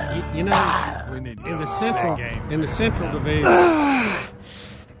 You know, We need to in go the to central that game. in the Central Division. I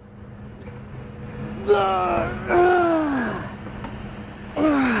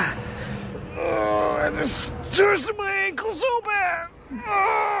just twisted my ankle so bad.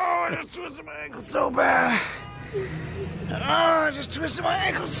 I just twisted my ankle so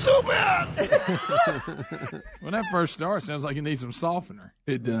bad. When that first starts, sounds like you need some softener.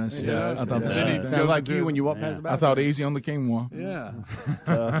 It does. Yeah, I thought that Sounds like you when you walk past the I thought easy on the quinoa. Yeah.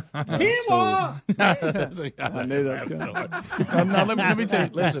 Quinoa! I knew that was coming. No, let me tell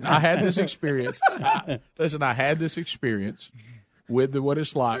you. Listen, I had this experience. I had this experience with what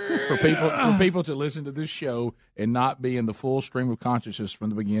it's like for people to listen to this show and not be in the full stream of consciousness from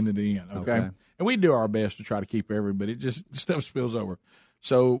the beginning to the end. Okay. And we do our best to try to keep everybody. It just stuff spills over.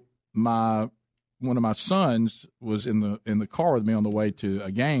 So one of my sons was in the car with me on the way to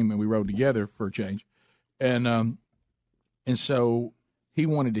a game, and we rode together for a change. And so he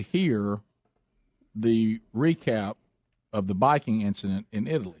wanted to hear the recap of the biking incident in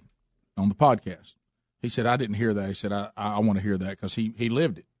Italy on the podcast. He said, I didn't hear that. He said, I want to hear that because he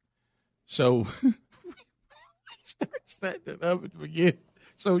lived it. So he starts setting it up at the beginning.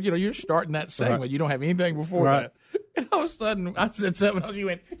 So, you're starting that segment. Right. You don't have anything before that. And all of a sudden, I said something else. You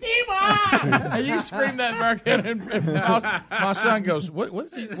went, Tima! And you screamed that back in. And my son goes,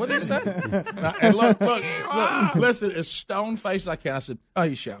 what did he say? And look, listen, as stone-faced as I can, I said, oh,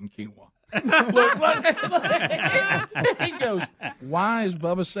 he's shouting quinoa. Look. He goes, why is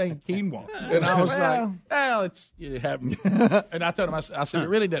Bubba saying quinoa? And I was like, well, it happened. And I told him, I said, it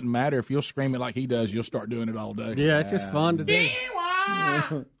really doesn't matter if you'll scream it like he does. You'll start doing it all day. Yeah, it's just fun to do.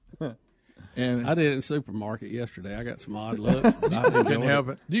 And I did it in the supermarket yesterday. I got some odd looks, but I Couldn't help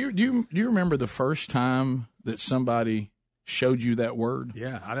it. Do you remember the first time that somebody showed you that word?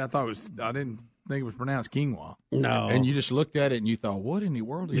 Yeah, I didn't think it was pronounced quinoa. No. And you just looked at it and you thought, what in the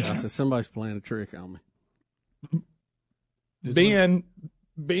world is I that? said, somebody's playing a trick on me. Ben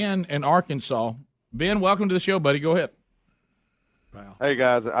in Arkansas. Ben, welcome to the show, buddy. Go ahead. Wow. Hey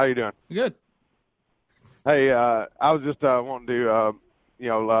guys, how you doing? Good. Hey, I was just wanting to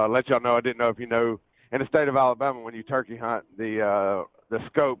let y'all know. I didn't know if you know, in the state of Alabama, when you turkey hunt, the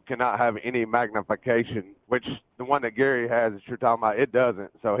scope cannot have any magnification, which the one that Gary has that you're talking about, it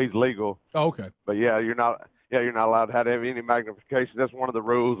doesn't. So he's legal. Oh, okay. But you're not allowed to have any magnification. That's one of the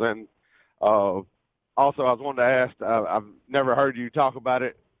rules. And also, I was wanting to ask, I've never heard you talk about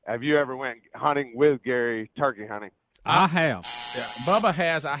it. Have you ever went hunting with Gary, turkey hunting? I have. Yeah, Bubba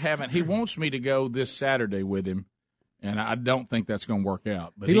has. I haven't. He wants me to go this Saturday with him, and I don't think that's going to work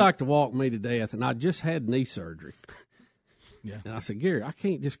out. But he liked to walk me to death, and I just had knee surgery. Yeah. And I said, Gary, I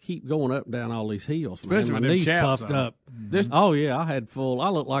can't just keep going up and down all these hills, man. Especially My when them knees chaps puffed on. up. Oh, yeah, I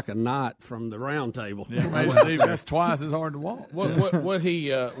looked like a knight from the round table. Yeah, that's twice as hard to walk. What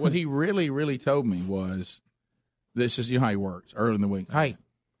he really told me was, this is how he works early in the week. Hey,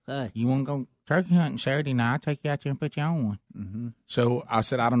 you want to go turkey hunting Saturday night? I'll take you out there and put you on one. Mm-hmm. So I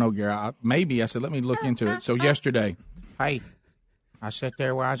said, I don't know, Gary. I said, let me look into it. So yesterday. Hey, I sat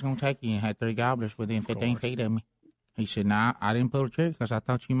there where I was going to take you and had 3 gobblers within 15 feet of me. He said, nah, I didn't pull the trigger because I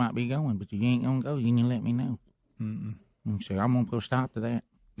thought you might be going, but you ain't going to go. You need to let me know. Mm-mm. And he said, I'm going to put a stop to that.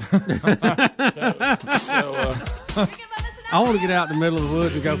 I want to get out in the middle of the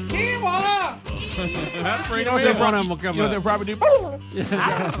woods and go, Kiwa! That'd bring You know, them in. one of them will come You know up. they'll probably do.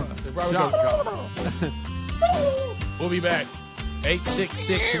 They'll probably go. We'll be back.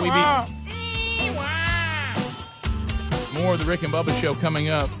 866 we be. More of the Rick and Bubba Show coming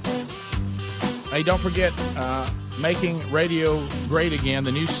up. Hey, don't forget, Making Radio Great Again,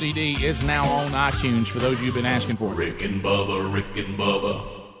 the new CD is now on iTunes for those you've been asking for. Rick and Bubba, Rick and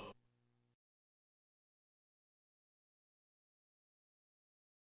Bubba.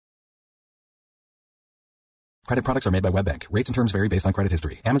 Credit products are made by WebBank. Rates and terms vary based on credit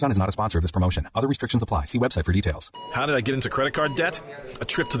history. Amazon is not a sponsor of this promotion. Other restrictions apply. See website for details. How did I get into credit card debt? A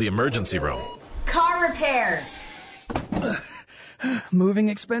trip to the emergency room. Car repairs. Moving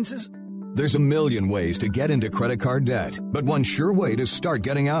expenses? There's a million ways to get into credit card debt, but one sure way to start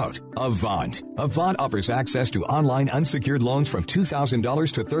getting out. Avant. Avant offers access to online unsecured loans from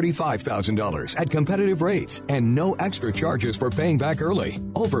 $2,000 to $35,000 at competitive rates and no extra charges for paying back early.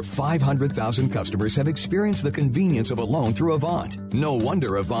 Over 500,000 customers have experienced the convenience of a loan through Avant. No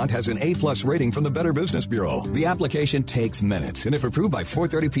wonder Avant has an A+ rating from the Better Business Bureau. The application takes minutes, and if approved by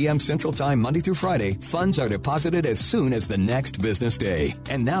 4:30 p.m. Central Time Monday through Friday, funds are deposited as soon as the next business day.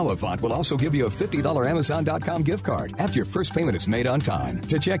 And now Avant will also give you a $50 Amazon.com gift card after your first payment is made on time.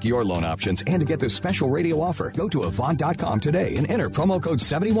 To check your loan options and to get this special radio offer, go to Avant.com today and enter promo code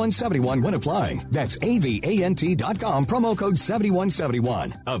 7171 when applying. That's AVANT.com, promo code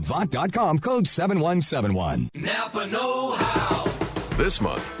 7171. Avant.com, code 7171. Napa know-how. This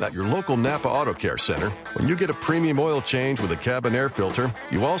month, at your local Napa Auto Care Center, when you get a premium oil change with a cabin air filter,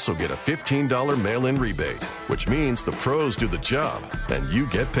 you also get a $15 mail-in rebate, which means the pros do the job and you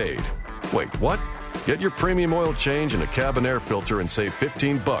get paid. Wait, what? Get your premium oil change and a cabin air filter and save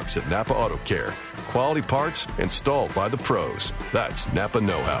 $15 at Napa Auto Care. Quality parts installed by the pros. That's Napa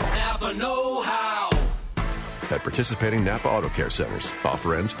know-how. Napa know-how. At participating Napa Auto Care Centers.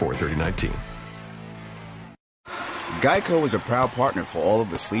 Offer ends 4/30/19. Geico is a proud partner for all of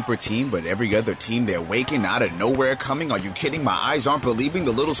the sleeper team, but every other team they're waking out of nowhere coming. Are you kidding? My eyes aren't believing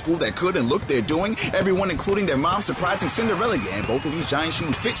the little school that could, and look, they're doing. Everyone, including their mom, surprising Cinderella. Yeah, and both of these giant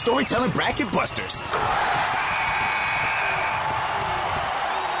shoes fit storytelling bracket busters.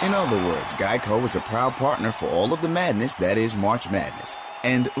 In other words, Geico is a proud partner for all of the madness that is March Madness.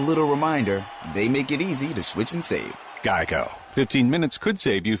 And little reminder, they make it easy to switch and save. Geico. 15 minutes could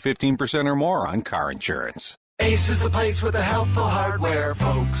save you 15% or more on car insurance. Ace is the place with the helpful hardware,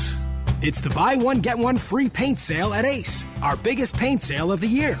 folks. It's the buy one, get one free paint sale at Ace, our biggest paint sale of the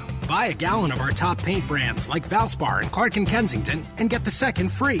year. Buy a gallon of our top paint brands like Valspar and Clark & Kensington and get the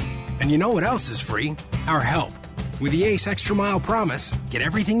second free. And you know what else is free? Our help. With the Ace Extra Mile Promise, get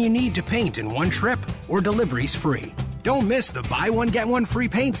everything you need to paint in one trip or deliveries free. Don't miss the buy one, get one free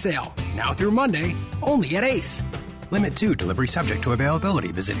paint sale. Now through Monday, only at Ace. Limit 2, delivery subject to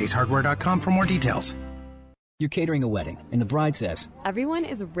availability. Visit acehardware.com for more details. You're catering a wedding, and the bride says, Everyone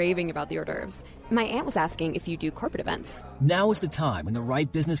is raving about the hors d'oeuvres. My aunt was asking if you do corporate events. now is the time when the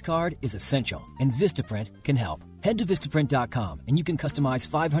right business card is essential, and Vistaprint can help. Head to Vistaprint.com, and you can customize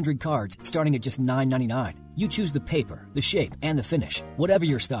 500 cards starting at just $9.99. You choose the paper, the shape, and the finish. Whatever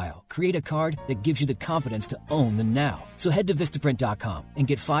your style, create a card that gives you the confidence to own the now. So head to Vistaprint.com and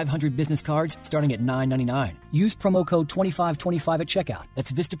get 500 business cards starting at $9.99. Use promo code 2525 at checkout.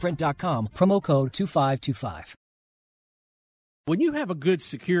 That's Vistaprint.com, promo code 2525. When you have a good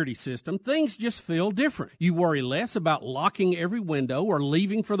security system, things just feel different. You worry less about locking every window or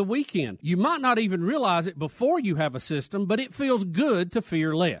leaving for the weekend. You might not even realize it before you have a system, but it feels good to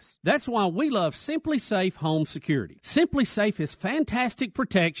fear less. That's why we love Simply Safe Home Security. Simply Safe is fantastic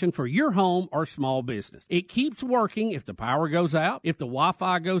protection for your home or small business. It keeps working if the power goes out, if the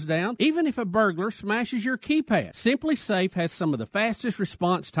Wi-Fi goes down, even if a burglar smashes your keypad. Simply Safe has some of the fastest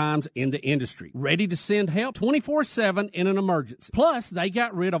response times in the industry. Ready to send help 24/7 in an emergency. Plus, they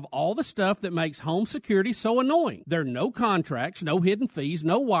got rid of all the stuff that makes home security so annoying. There are no contracts, no hidden fees,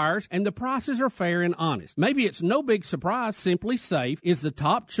 no wires, and the prices are fair and honest. Maybe it's no big surprise Simply Safe is the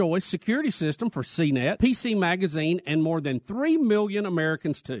top choice security system for CNET, PC Magazine, and more than 3 million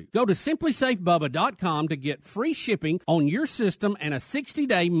Americans too. Go to simplysafebubba.com to get free shipping on your system and a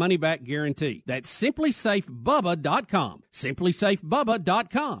 60-day money-back guarantee. That's simplysafebubba.com,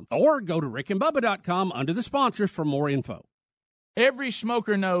 simplysafebubba.com, or go to rickandbubba.com under the sponsors for more info. Every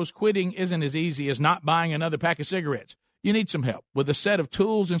smoker knows quitting isn't as easy as not buying another pack of cigarettes. You need some help with a set of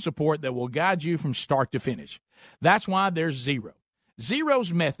tools and support that will guide you from start to finish. That's why there's Zero.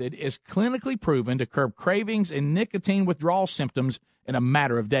 Zero's method is clinically proven to curb cravings and nicotine withdrawal symptoms in a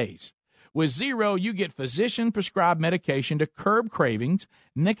matter of days. With Zero, you get physician-prescribed medication to curb cravings,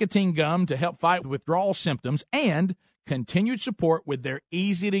 nicotine gum to help fight withdrawal symptoms, and continued support with their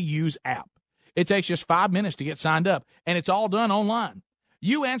easy-to-use app. It takes just 5 minutes to get signed up, and it's all done online.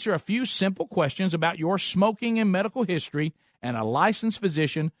 You answer a few simple questions about your smoking and medical history, and a licensed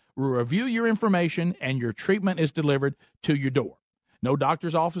physician will review your information, and your treatment is delivered to your door. No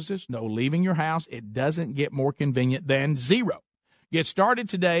doctor's offices, no leaving your house. It doesn't get more convenient than zero. Get started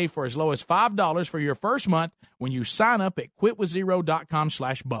today for as low as $5 for your first month when you sign up at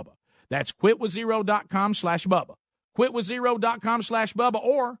quitwithzero.com/Bubba. That's quitwithzero.com/Bubba. Quitwithzero.com/Bubba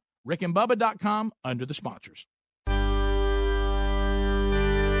or rickandbubba.com under the sponsors.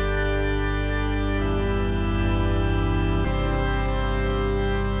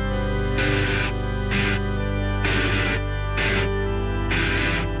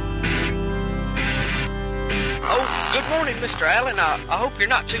 Oh, good morning, Mr. Allen. I hope you're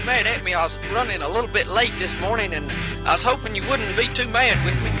not too mad at me. I was running a little bit late this morning, and I was hoping you wouldn't be too mad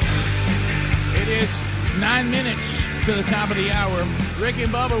with me. It is 9 minutes to the top of the hour. Rick and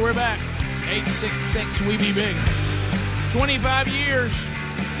Bubba, we're back. 866-WE-BE-BIG. 25 years.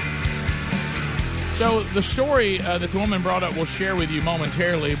 So the story that the woman brought up we'll share with you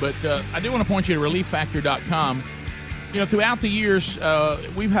momentarily, but I do want to point you to ReliefFactor.com. You know, throughout the years,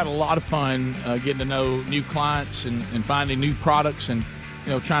 we've had a lot of fun getting to know new clients and finding new products and,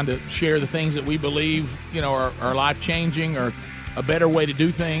 you know, trying to share the things that we believe, you know, are life-changing or a better way to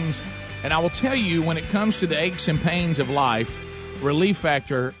do things. And I will tell you, when it comes to the aches and pains of life, Relief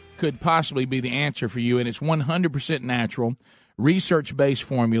Factor could possibly be the answer for you, and it's 100% natural, research-based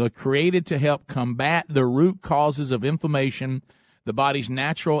formula created to help combat the root causes of inflammation, the body's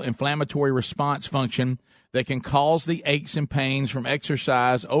natural inflammatory response function that can cause the aches and pains from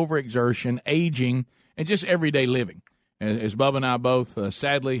exercise, overexertion, aging, and just everyday living. As Bubba and I both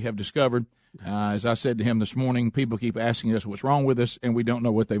sadly have discovered, as I said to him this morning, people keep asking us what's wrong with us, and we don't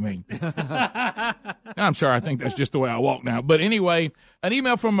know what they mean. I'm sorry, I think that's just the way I walk now. But anyway, an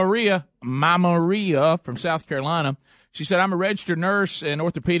email from Maria from South Carolina. She said, I'm a registered nurse in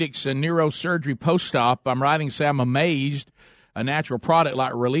orthopedics and neurosurgery post-op. I'm writing to say I'm amazed a natural product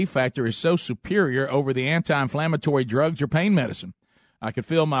like Relief Factor is so superior over the anti-inflammatory drugs or pain medicine. I could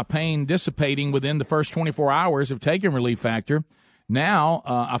feel my pain dissipating within the first 24 hours of taking Relief Factor. Now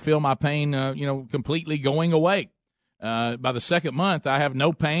I feel my pain, completely going away. By the second month, I have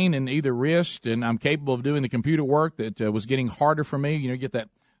no pain in either wrist, and I'm capable of doing the computer work that was getting harder for me. You know, get that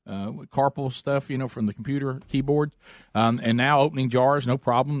carpal stuff, from the computer keyboard. And now opening jars, no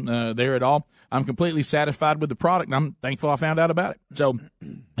problem there at all. I'm completely satisfied with the product, and I'm thankful I found out about it. So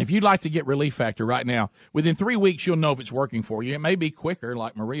if you'd like to get Relief Factor right now, within 3 weeks you'll know if it's working for you. It may be quicker,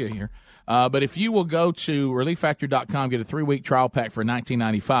 like Maria here. But if you will go to ReliefFactor.com, get a 3-week trial pack for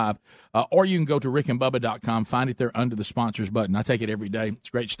 $19.95, or you can go to RickandBubba.com, find it there under the sponsors button. I take it every day. It's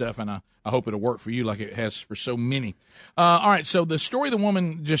great stuff, and I hope it'll work for you like it has for so many. All right, so the story the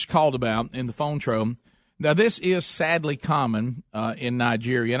woman just called about in the phone tro, now this is sadly common in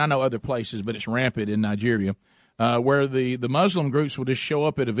Nigeria, and I know other places, but it's rampant in Nigeria, where the Muslim groups will just show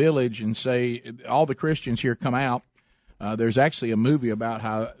up at a village and say, all the Christians here come out. There's actually a movie about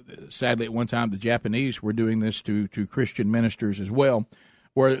how, sadly, at one time the Japanese were doing this to Christian ministers as well,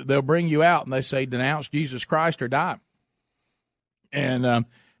 where they'll bring you out and they say, denounce Jesus Christ or die. And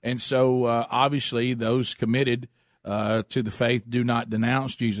so obviously those committed to the faith do not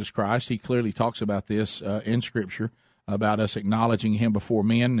denounce Jesus Christ. He clearly talks about this in Scripture, about us acknowledging him before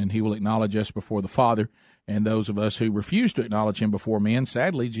men, and he will acknowledge us before the Father. And those of us who refuse to acknowledge him before men,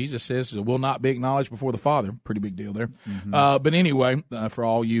 sadly, Jesus says, will not be acknowledged before the Father. Pretty big deal there. Mm-hmm. But anyway, for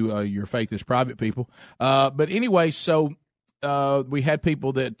all you, your faith is private people. But anyway, so we had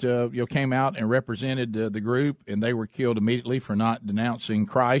people that came out and represented the group, and they were killed immediately for not denouncing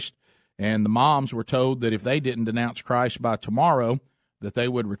Christ. And the moms were told that if they didn't denounce Christ by tomorrow, that they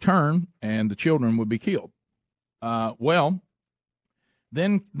would return and the children would be killed.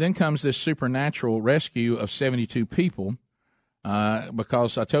 Then comes this supernatural rescue of 72 people,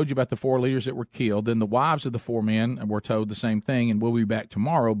 because I told you about the 4 leaders that were killed. Then the wives of the 4 men were told the same thing, and we'll be back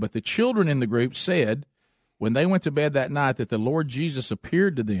tomorrow. But the children in the group said when they went to bed that night that the Lord Jesus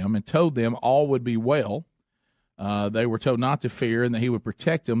appeared to them and told them all would be well. They were told not to fear and that he would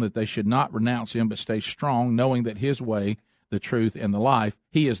protect them, that they should not renounce him but stay strong, knowing that his way, the truth, and the life,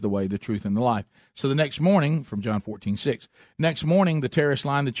 he is the way, the truth, and the life. So the next morning, from John 14:6, next morning the terrorists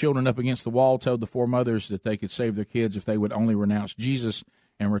lined the children up against the wall, told the 4 mothers that they could save their kids if they would only renounce Jesus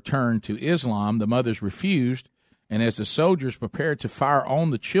and return to Islam. The mothers refused, and as the soldiers prepared to fire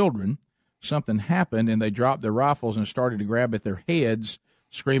on the children, something happened, and they dropped their rifles and started to grab at their heads,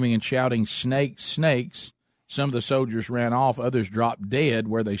 screaming and shouting, "Snakes, snakes." Some of the soldiers ran off, others dropped dead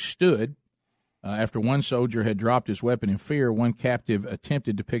where they stood. After one soldier had dropped his weapon in fear, one captive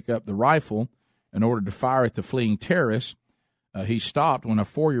attempted to pick up the rifle in order to fire at the fleeing terrorists. He stopped when a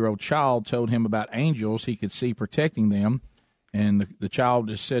 4-year-old child told him about angels he could see protecting them. And the child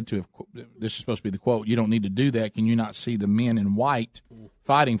is said to have, this is supposed to be the quote, "You don't need to do that. Can you not see the men in white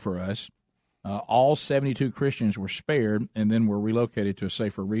fighting for us?" All 72 Christians were spared and then were relocated to a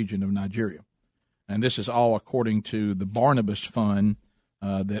safer region of Nigeria. And this is all according to the Barnabas Fund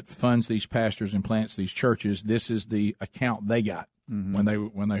that funds these pastors and plants these churches. This is the account they got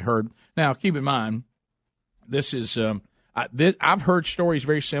when they heard. Now, keep in mind, this is I've heard stories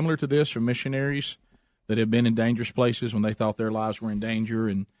very similar to this from missionaries that have been in dangerous places when they thought their lives were in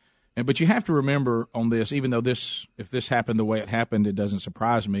danger. But you have to remember on this, even though if this happened the way it happened, it doesn't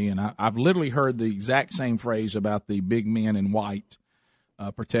surprise me. And I've literally heard the exact same phrase about the big men in white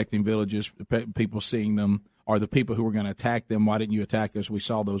protecting villages, people seeing them, or the people who were going to attack them. Why didn't you attack us? We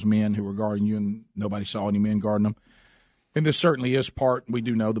saw those men who were guarding you, and nobody saw any men guarding them. And this certainly is part, we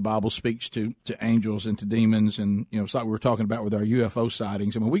do know the Bible speaks to angels and to demons. And, it's like we were talking about with our UFO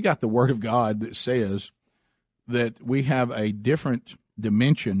sightings. I mean, we got the Word of God that says that we have a different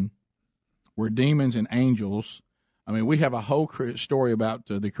dimension where demons and angels, I mean, we have a whole story about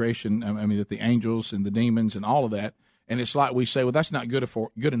the creation, that the angels and the demons and all of that. And it's like we say, well, that's not good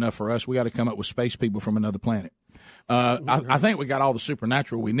enough for us. We got to come up with space people from another planet. I think we got all the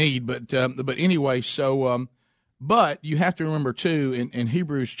supernatural we need. But anyway, so... But you have to remember, too, in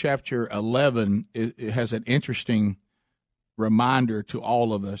Hebrews chapter 11, it has an interesting reminder to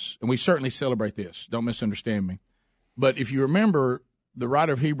all of us, and we certainly celebrate this. Don't misunderstand me. But if you remember, the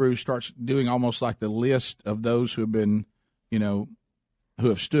writer of Hebrews starts doing almost like the list of those who have been, who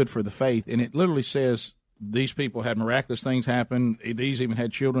have stood for the faith, and it literally says these people had miraculous things happen. These even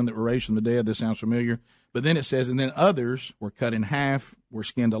had children that were raised from the dead. This sounds familiar. But then it says, and then others were cut in half, were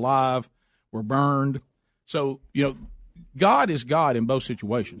skinned alive, were burned. So, God is God in both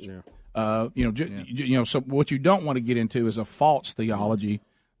situations. Yeah. So what you don't want to get into is a false theology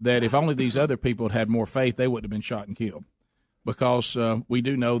that if only these other people had more faith, they wouldn't have been shot and killed. Because we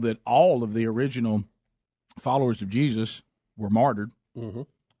do know that all of the original followers of Jesus were martyred. Mm-hmm.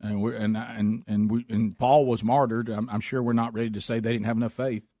 And Paul was martyred. I'm sure we're not ready to say they didn't have enough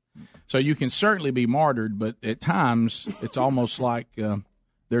faith. So you can certainly be martyred, but at times it's almost like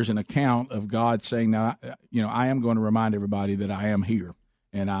there's an account of God saying, "Now, I am going to remind everybody that I am here,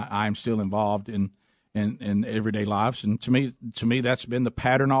 and I am still involved in everyday lives." And to me, that's been the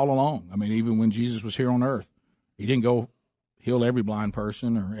pattern all along. I mean, even when Jesus was here on earth, he didn't go heal every blind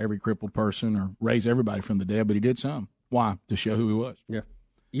person or every crippled person or raise everybody from the dead, but he did some. Why? To show who he was. Yeah.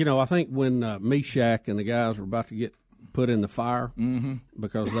 I think when Meshach and the guys were about to get put in the fire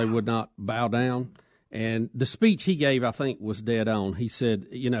because they would not bow down. And the speech he gave, I think, was dead on. He said,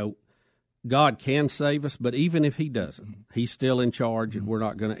 God can save us, but even if he doesn't, he's still in charge, and we're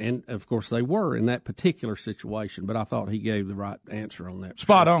not going to. And, of course, they were in that particular situation, but I thought he gave the right answer on that.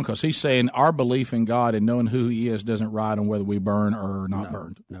 Spot on, because he's saying our belief in God and knowing who he is doesn't ride on whether we burn or not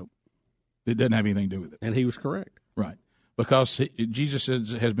burned. Nope. It doesn't have anything to do with it. And he was correct. Right. Because Jesus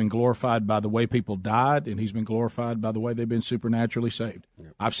has been glorified by the way people died, and he's been glorified by the way they've been supernaturally saved.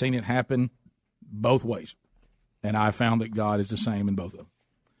 Yep. I've seen it happen both ways, and I found that God is the same in both of them.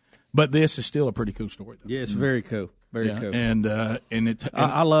 But this is still a pretty cool story, though. Yeah, it's very cool. Very cool. And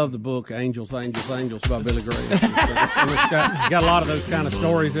I love the book Angels, Angels, Angels by Billy Graham. It's got a lot of those kind of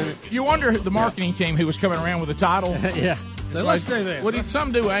stories in it. You wonder the marketing team who was coming around with the title. Yeah. So let's do this. Well,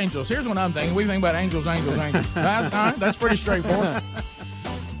 some do angels. Here's what I'm thinking. What do you think about angels, angels, angels? That's pretty straightforward.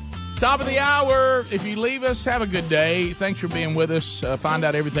 Top of the hour. If you leave us, have a good day. Thanks for being with us. Find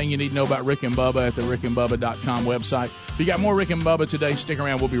out everything you need to know about Rick and Bubba at the rickandbubba.com website. If you got more Rick and Bubba today, stick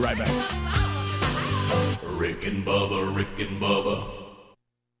around. We'll be right back. Rick and Bubba, Rick and Bubba.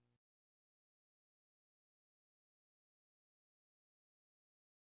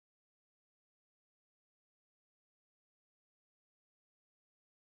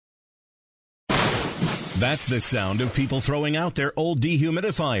 That's the sound of people throwing out their old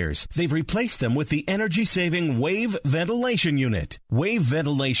dehumidifiers. They've replaced them with the energy-saving Wave Ventilation Unit. Wave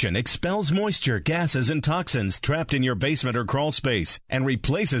Ventilation expels moisture, gases, and toxins trapped in your basement or crawl space and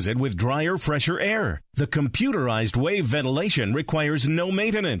replaces it with drier, fresher air. The computerized Wave ventilation requires no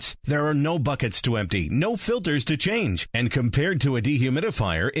maintenance. There are no buckets to empty, no filters to change. And compared to a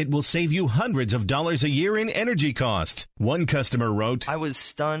dehumidifier, it will save you hundreds of dollars a year in energy costs. One customer wrote, I was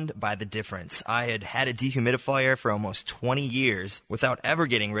stunned by the difference. I had had a dehumidifier for almost 20 years without ever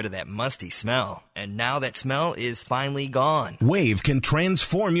getting rid of that musty smell. And now that smell is finally gone. Wave can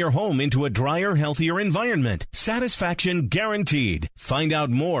transform your home into a drier, healthier environment. Satisfaction guaranteed. Find out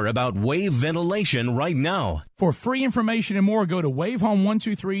more about Wave ventilation right now. For free information and more, go to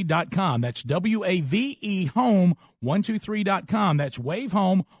wavehome123.com. That's WAVE home123.com. That's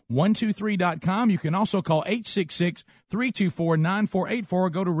wavehome123.com. You can also call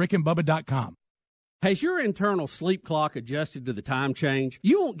 866-324-9484. Go to rickandbubba.com. Has your internal sleep clock adjusted to the time change?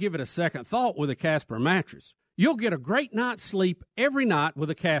 You won't give it a second thought with a Casper mattress. You'll get a great night's sleep every night with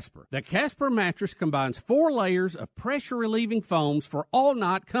a Casper. The Casper mattress combines 4 layers of pressure-relieving foams for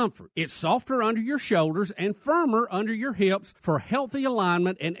all-night comfort. It's softer under your shoulders and firmer under your hips for healthy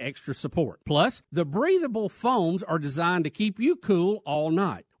alignment and extra support. Plus, the breathable foams are designed to keep you cool all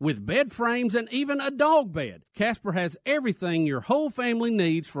night. With bed frames and even a dog bed, Casper has everything your whole family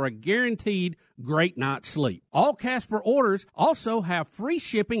needs for a guaranteed great night's sleep. All Casper orders also have free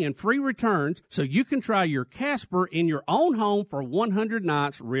shipping and free returns, so you can try your Casper in your own home for 100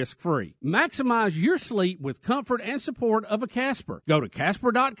 nights risk-free. Maximize your sleep with comfort and support of a Casper. Go to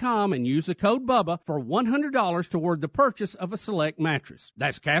Casper.com and use the code BUBBA for $100 toward the purchase of a select mattress.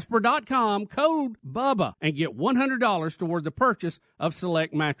 That's Casper.com, code BUBBA, and get $100 toward the purchase of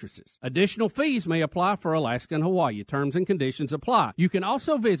select mattresses. Additional fees may apply for Alaska and Hawaii. Terms and conditions apply. You can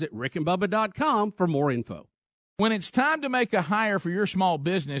also visit rickandbubba.com for more info. When it's time to make a hire for your small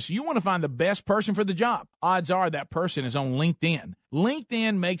business, you want to find the best person for the job. Odds are that person is on LinkedIn.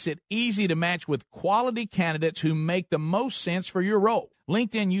 LinkedIn makes it easy to match with quality candidates who make the most sense for your role.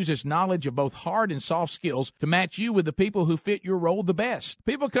 LinkedIn uses knowledge of both hard and soft skills to match you with the people who fit your role the best.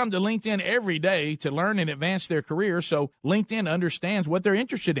 People come to LinkedIn every day to learn and advance their career, so LinkedIn understands what they're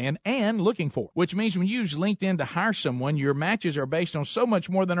interested in and looking for, which means when you use LinkedIn to hire someone, your matches are based on so much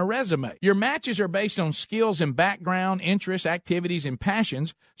more than a resume. Your matches are based on skills and background, interests, activities, and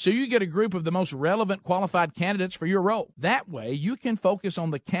passions, so you get a group of the most relevant qualified candidates for your role. That way, you can focus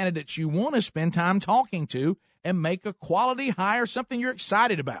on the candidates you want to spend time talking to and make a quality hire something you're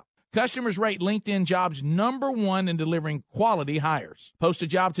excited about. Customers rate LinkedIn Jobs #1 in delivering quality hires. Post a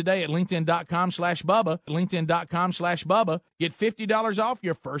job today at LinkedIn.com/Bubba. LinkedIn.com/Bubba. Get $50 off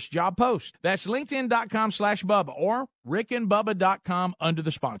your first job post. That's LinkedIn.com/Bubba or rickandbubba.com under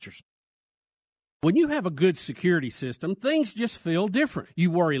the sponsors. When you have a good security system, things just feel different. You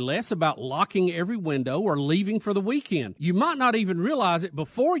worry less about locking every window or leaving for the weekend. You might not even realize it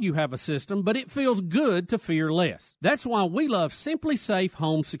before you have a system, but it feels good to fear less. That's why we love Simply Safe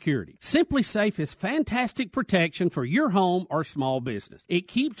Home Security. Simply Safe is fantastic protection for your home or small business. It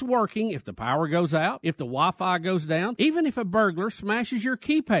keeps working if the power goes out, if the Wi-Fi goes down, even if a burglar smashes your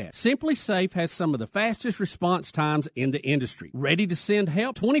keypad. Simply Safe has some of the fastest response times in the industry. Ready to send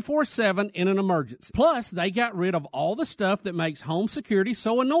help 24/7 in an emergency. Plus, they got rid of all the stuff that makes home security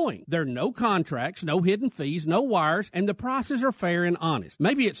so annoying. There are no contracts, no hidden fees, no wires, and the prices are fair and honest.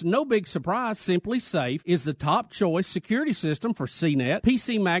 Maybe it's no big surprise Simply Safe is the top choice security system for CNET,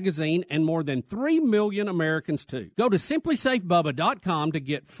 PC Magazine, and more than 3 million Americans too. Go to simplysafebubba.com to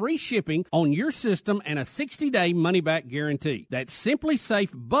get free shipping on your system and a 60-day money-back guarantee. That's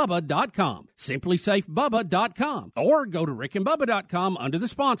simplysafebubba.com. simplysafebubba.com. Or go to rickandbubba.com under the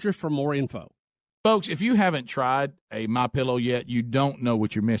sponsors for more info. Folks, if you haven't tried a MyPillow yet, you don't know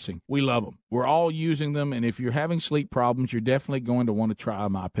what you're missing. We love them. We're all using them, and if you're having sleep problems, you're definitely going to want to try a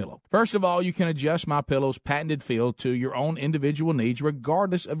MyPillow. First of all, you can adjust MyPillow's patented feel to your own individual needs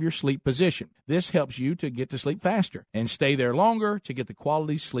regardless of your sleep position. This helps you to get to sleep faster and stay there longer to get the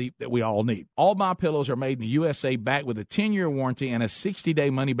quality sleep that we all need. All MyPillows are made in the USA, backed with a 10-year warranty and a 60-day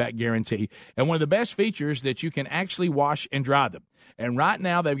money-back guarantee, and one of the best features that you can actually wash and dry them. And right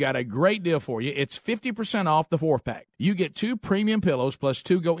now, they've got a great deal for you. It's 50% off the 4-pack. You get 2 premium pillows plus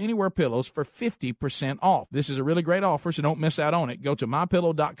 2 Go-Anywhere pillows for 50% off. This is a really great offer, so don't miss out on it. Go to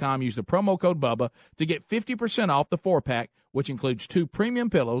MyPillow.com, use the promo code BUBBA to get 50% off the 4-pack, which includes 2 premium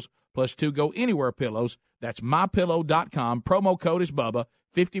pillows plus 2 Go-Anywhere pillows. That's MyPillow.com. Promo code is BUBBA,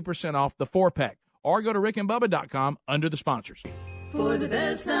 50% off the 4-pack. Or go to rickandbubba.com under the sponsors. For the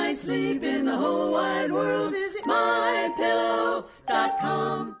best night's sleep in the whole wide world, visit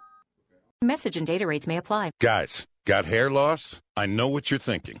MyPillow.com. Message and data rates may apply. Guys, got hair loss? I know what you're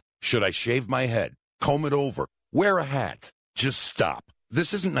thinking. Should I shave my head, comb it over, wear a hat? Just stop.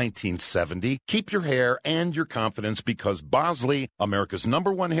 This isn't 1970. Keep your hair and your confidence because Bosley, America's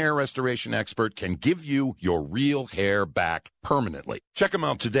 #1 hair restoration expert, can give you your real hair back permanently. Check them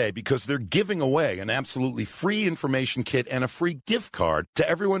out today because they're giving away an absolutely free information kit and a free gift card to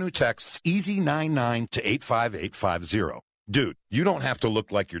everyone who texts EASY99 to 85850. Dude, you don't have to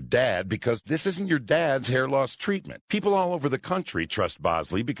look like your dad because this isn't your dad's hair loss treatment. People all over the country trust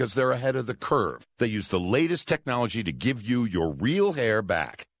Bosley because they're ahead of the curve. They use the latest technology to give you your real hair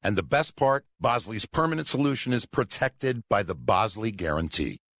back. And the best part, Bosley's permanent solution is protected by the Bosley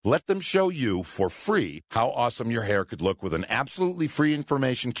Guarantee. Let them show you for free how awesome your hair could look with an absolutely free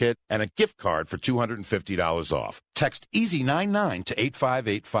information kit and a gift card for $250 off. Text EASY99 to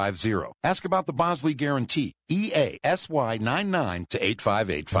 85850. Ask about the Bosley Guarantee. EASY99 to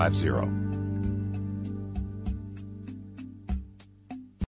 85850.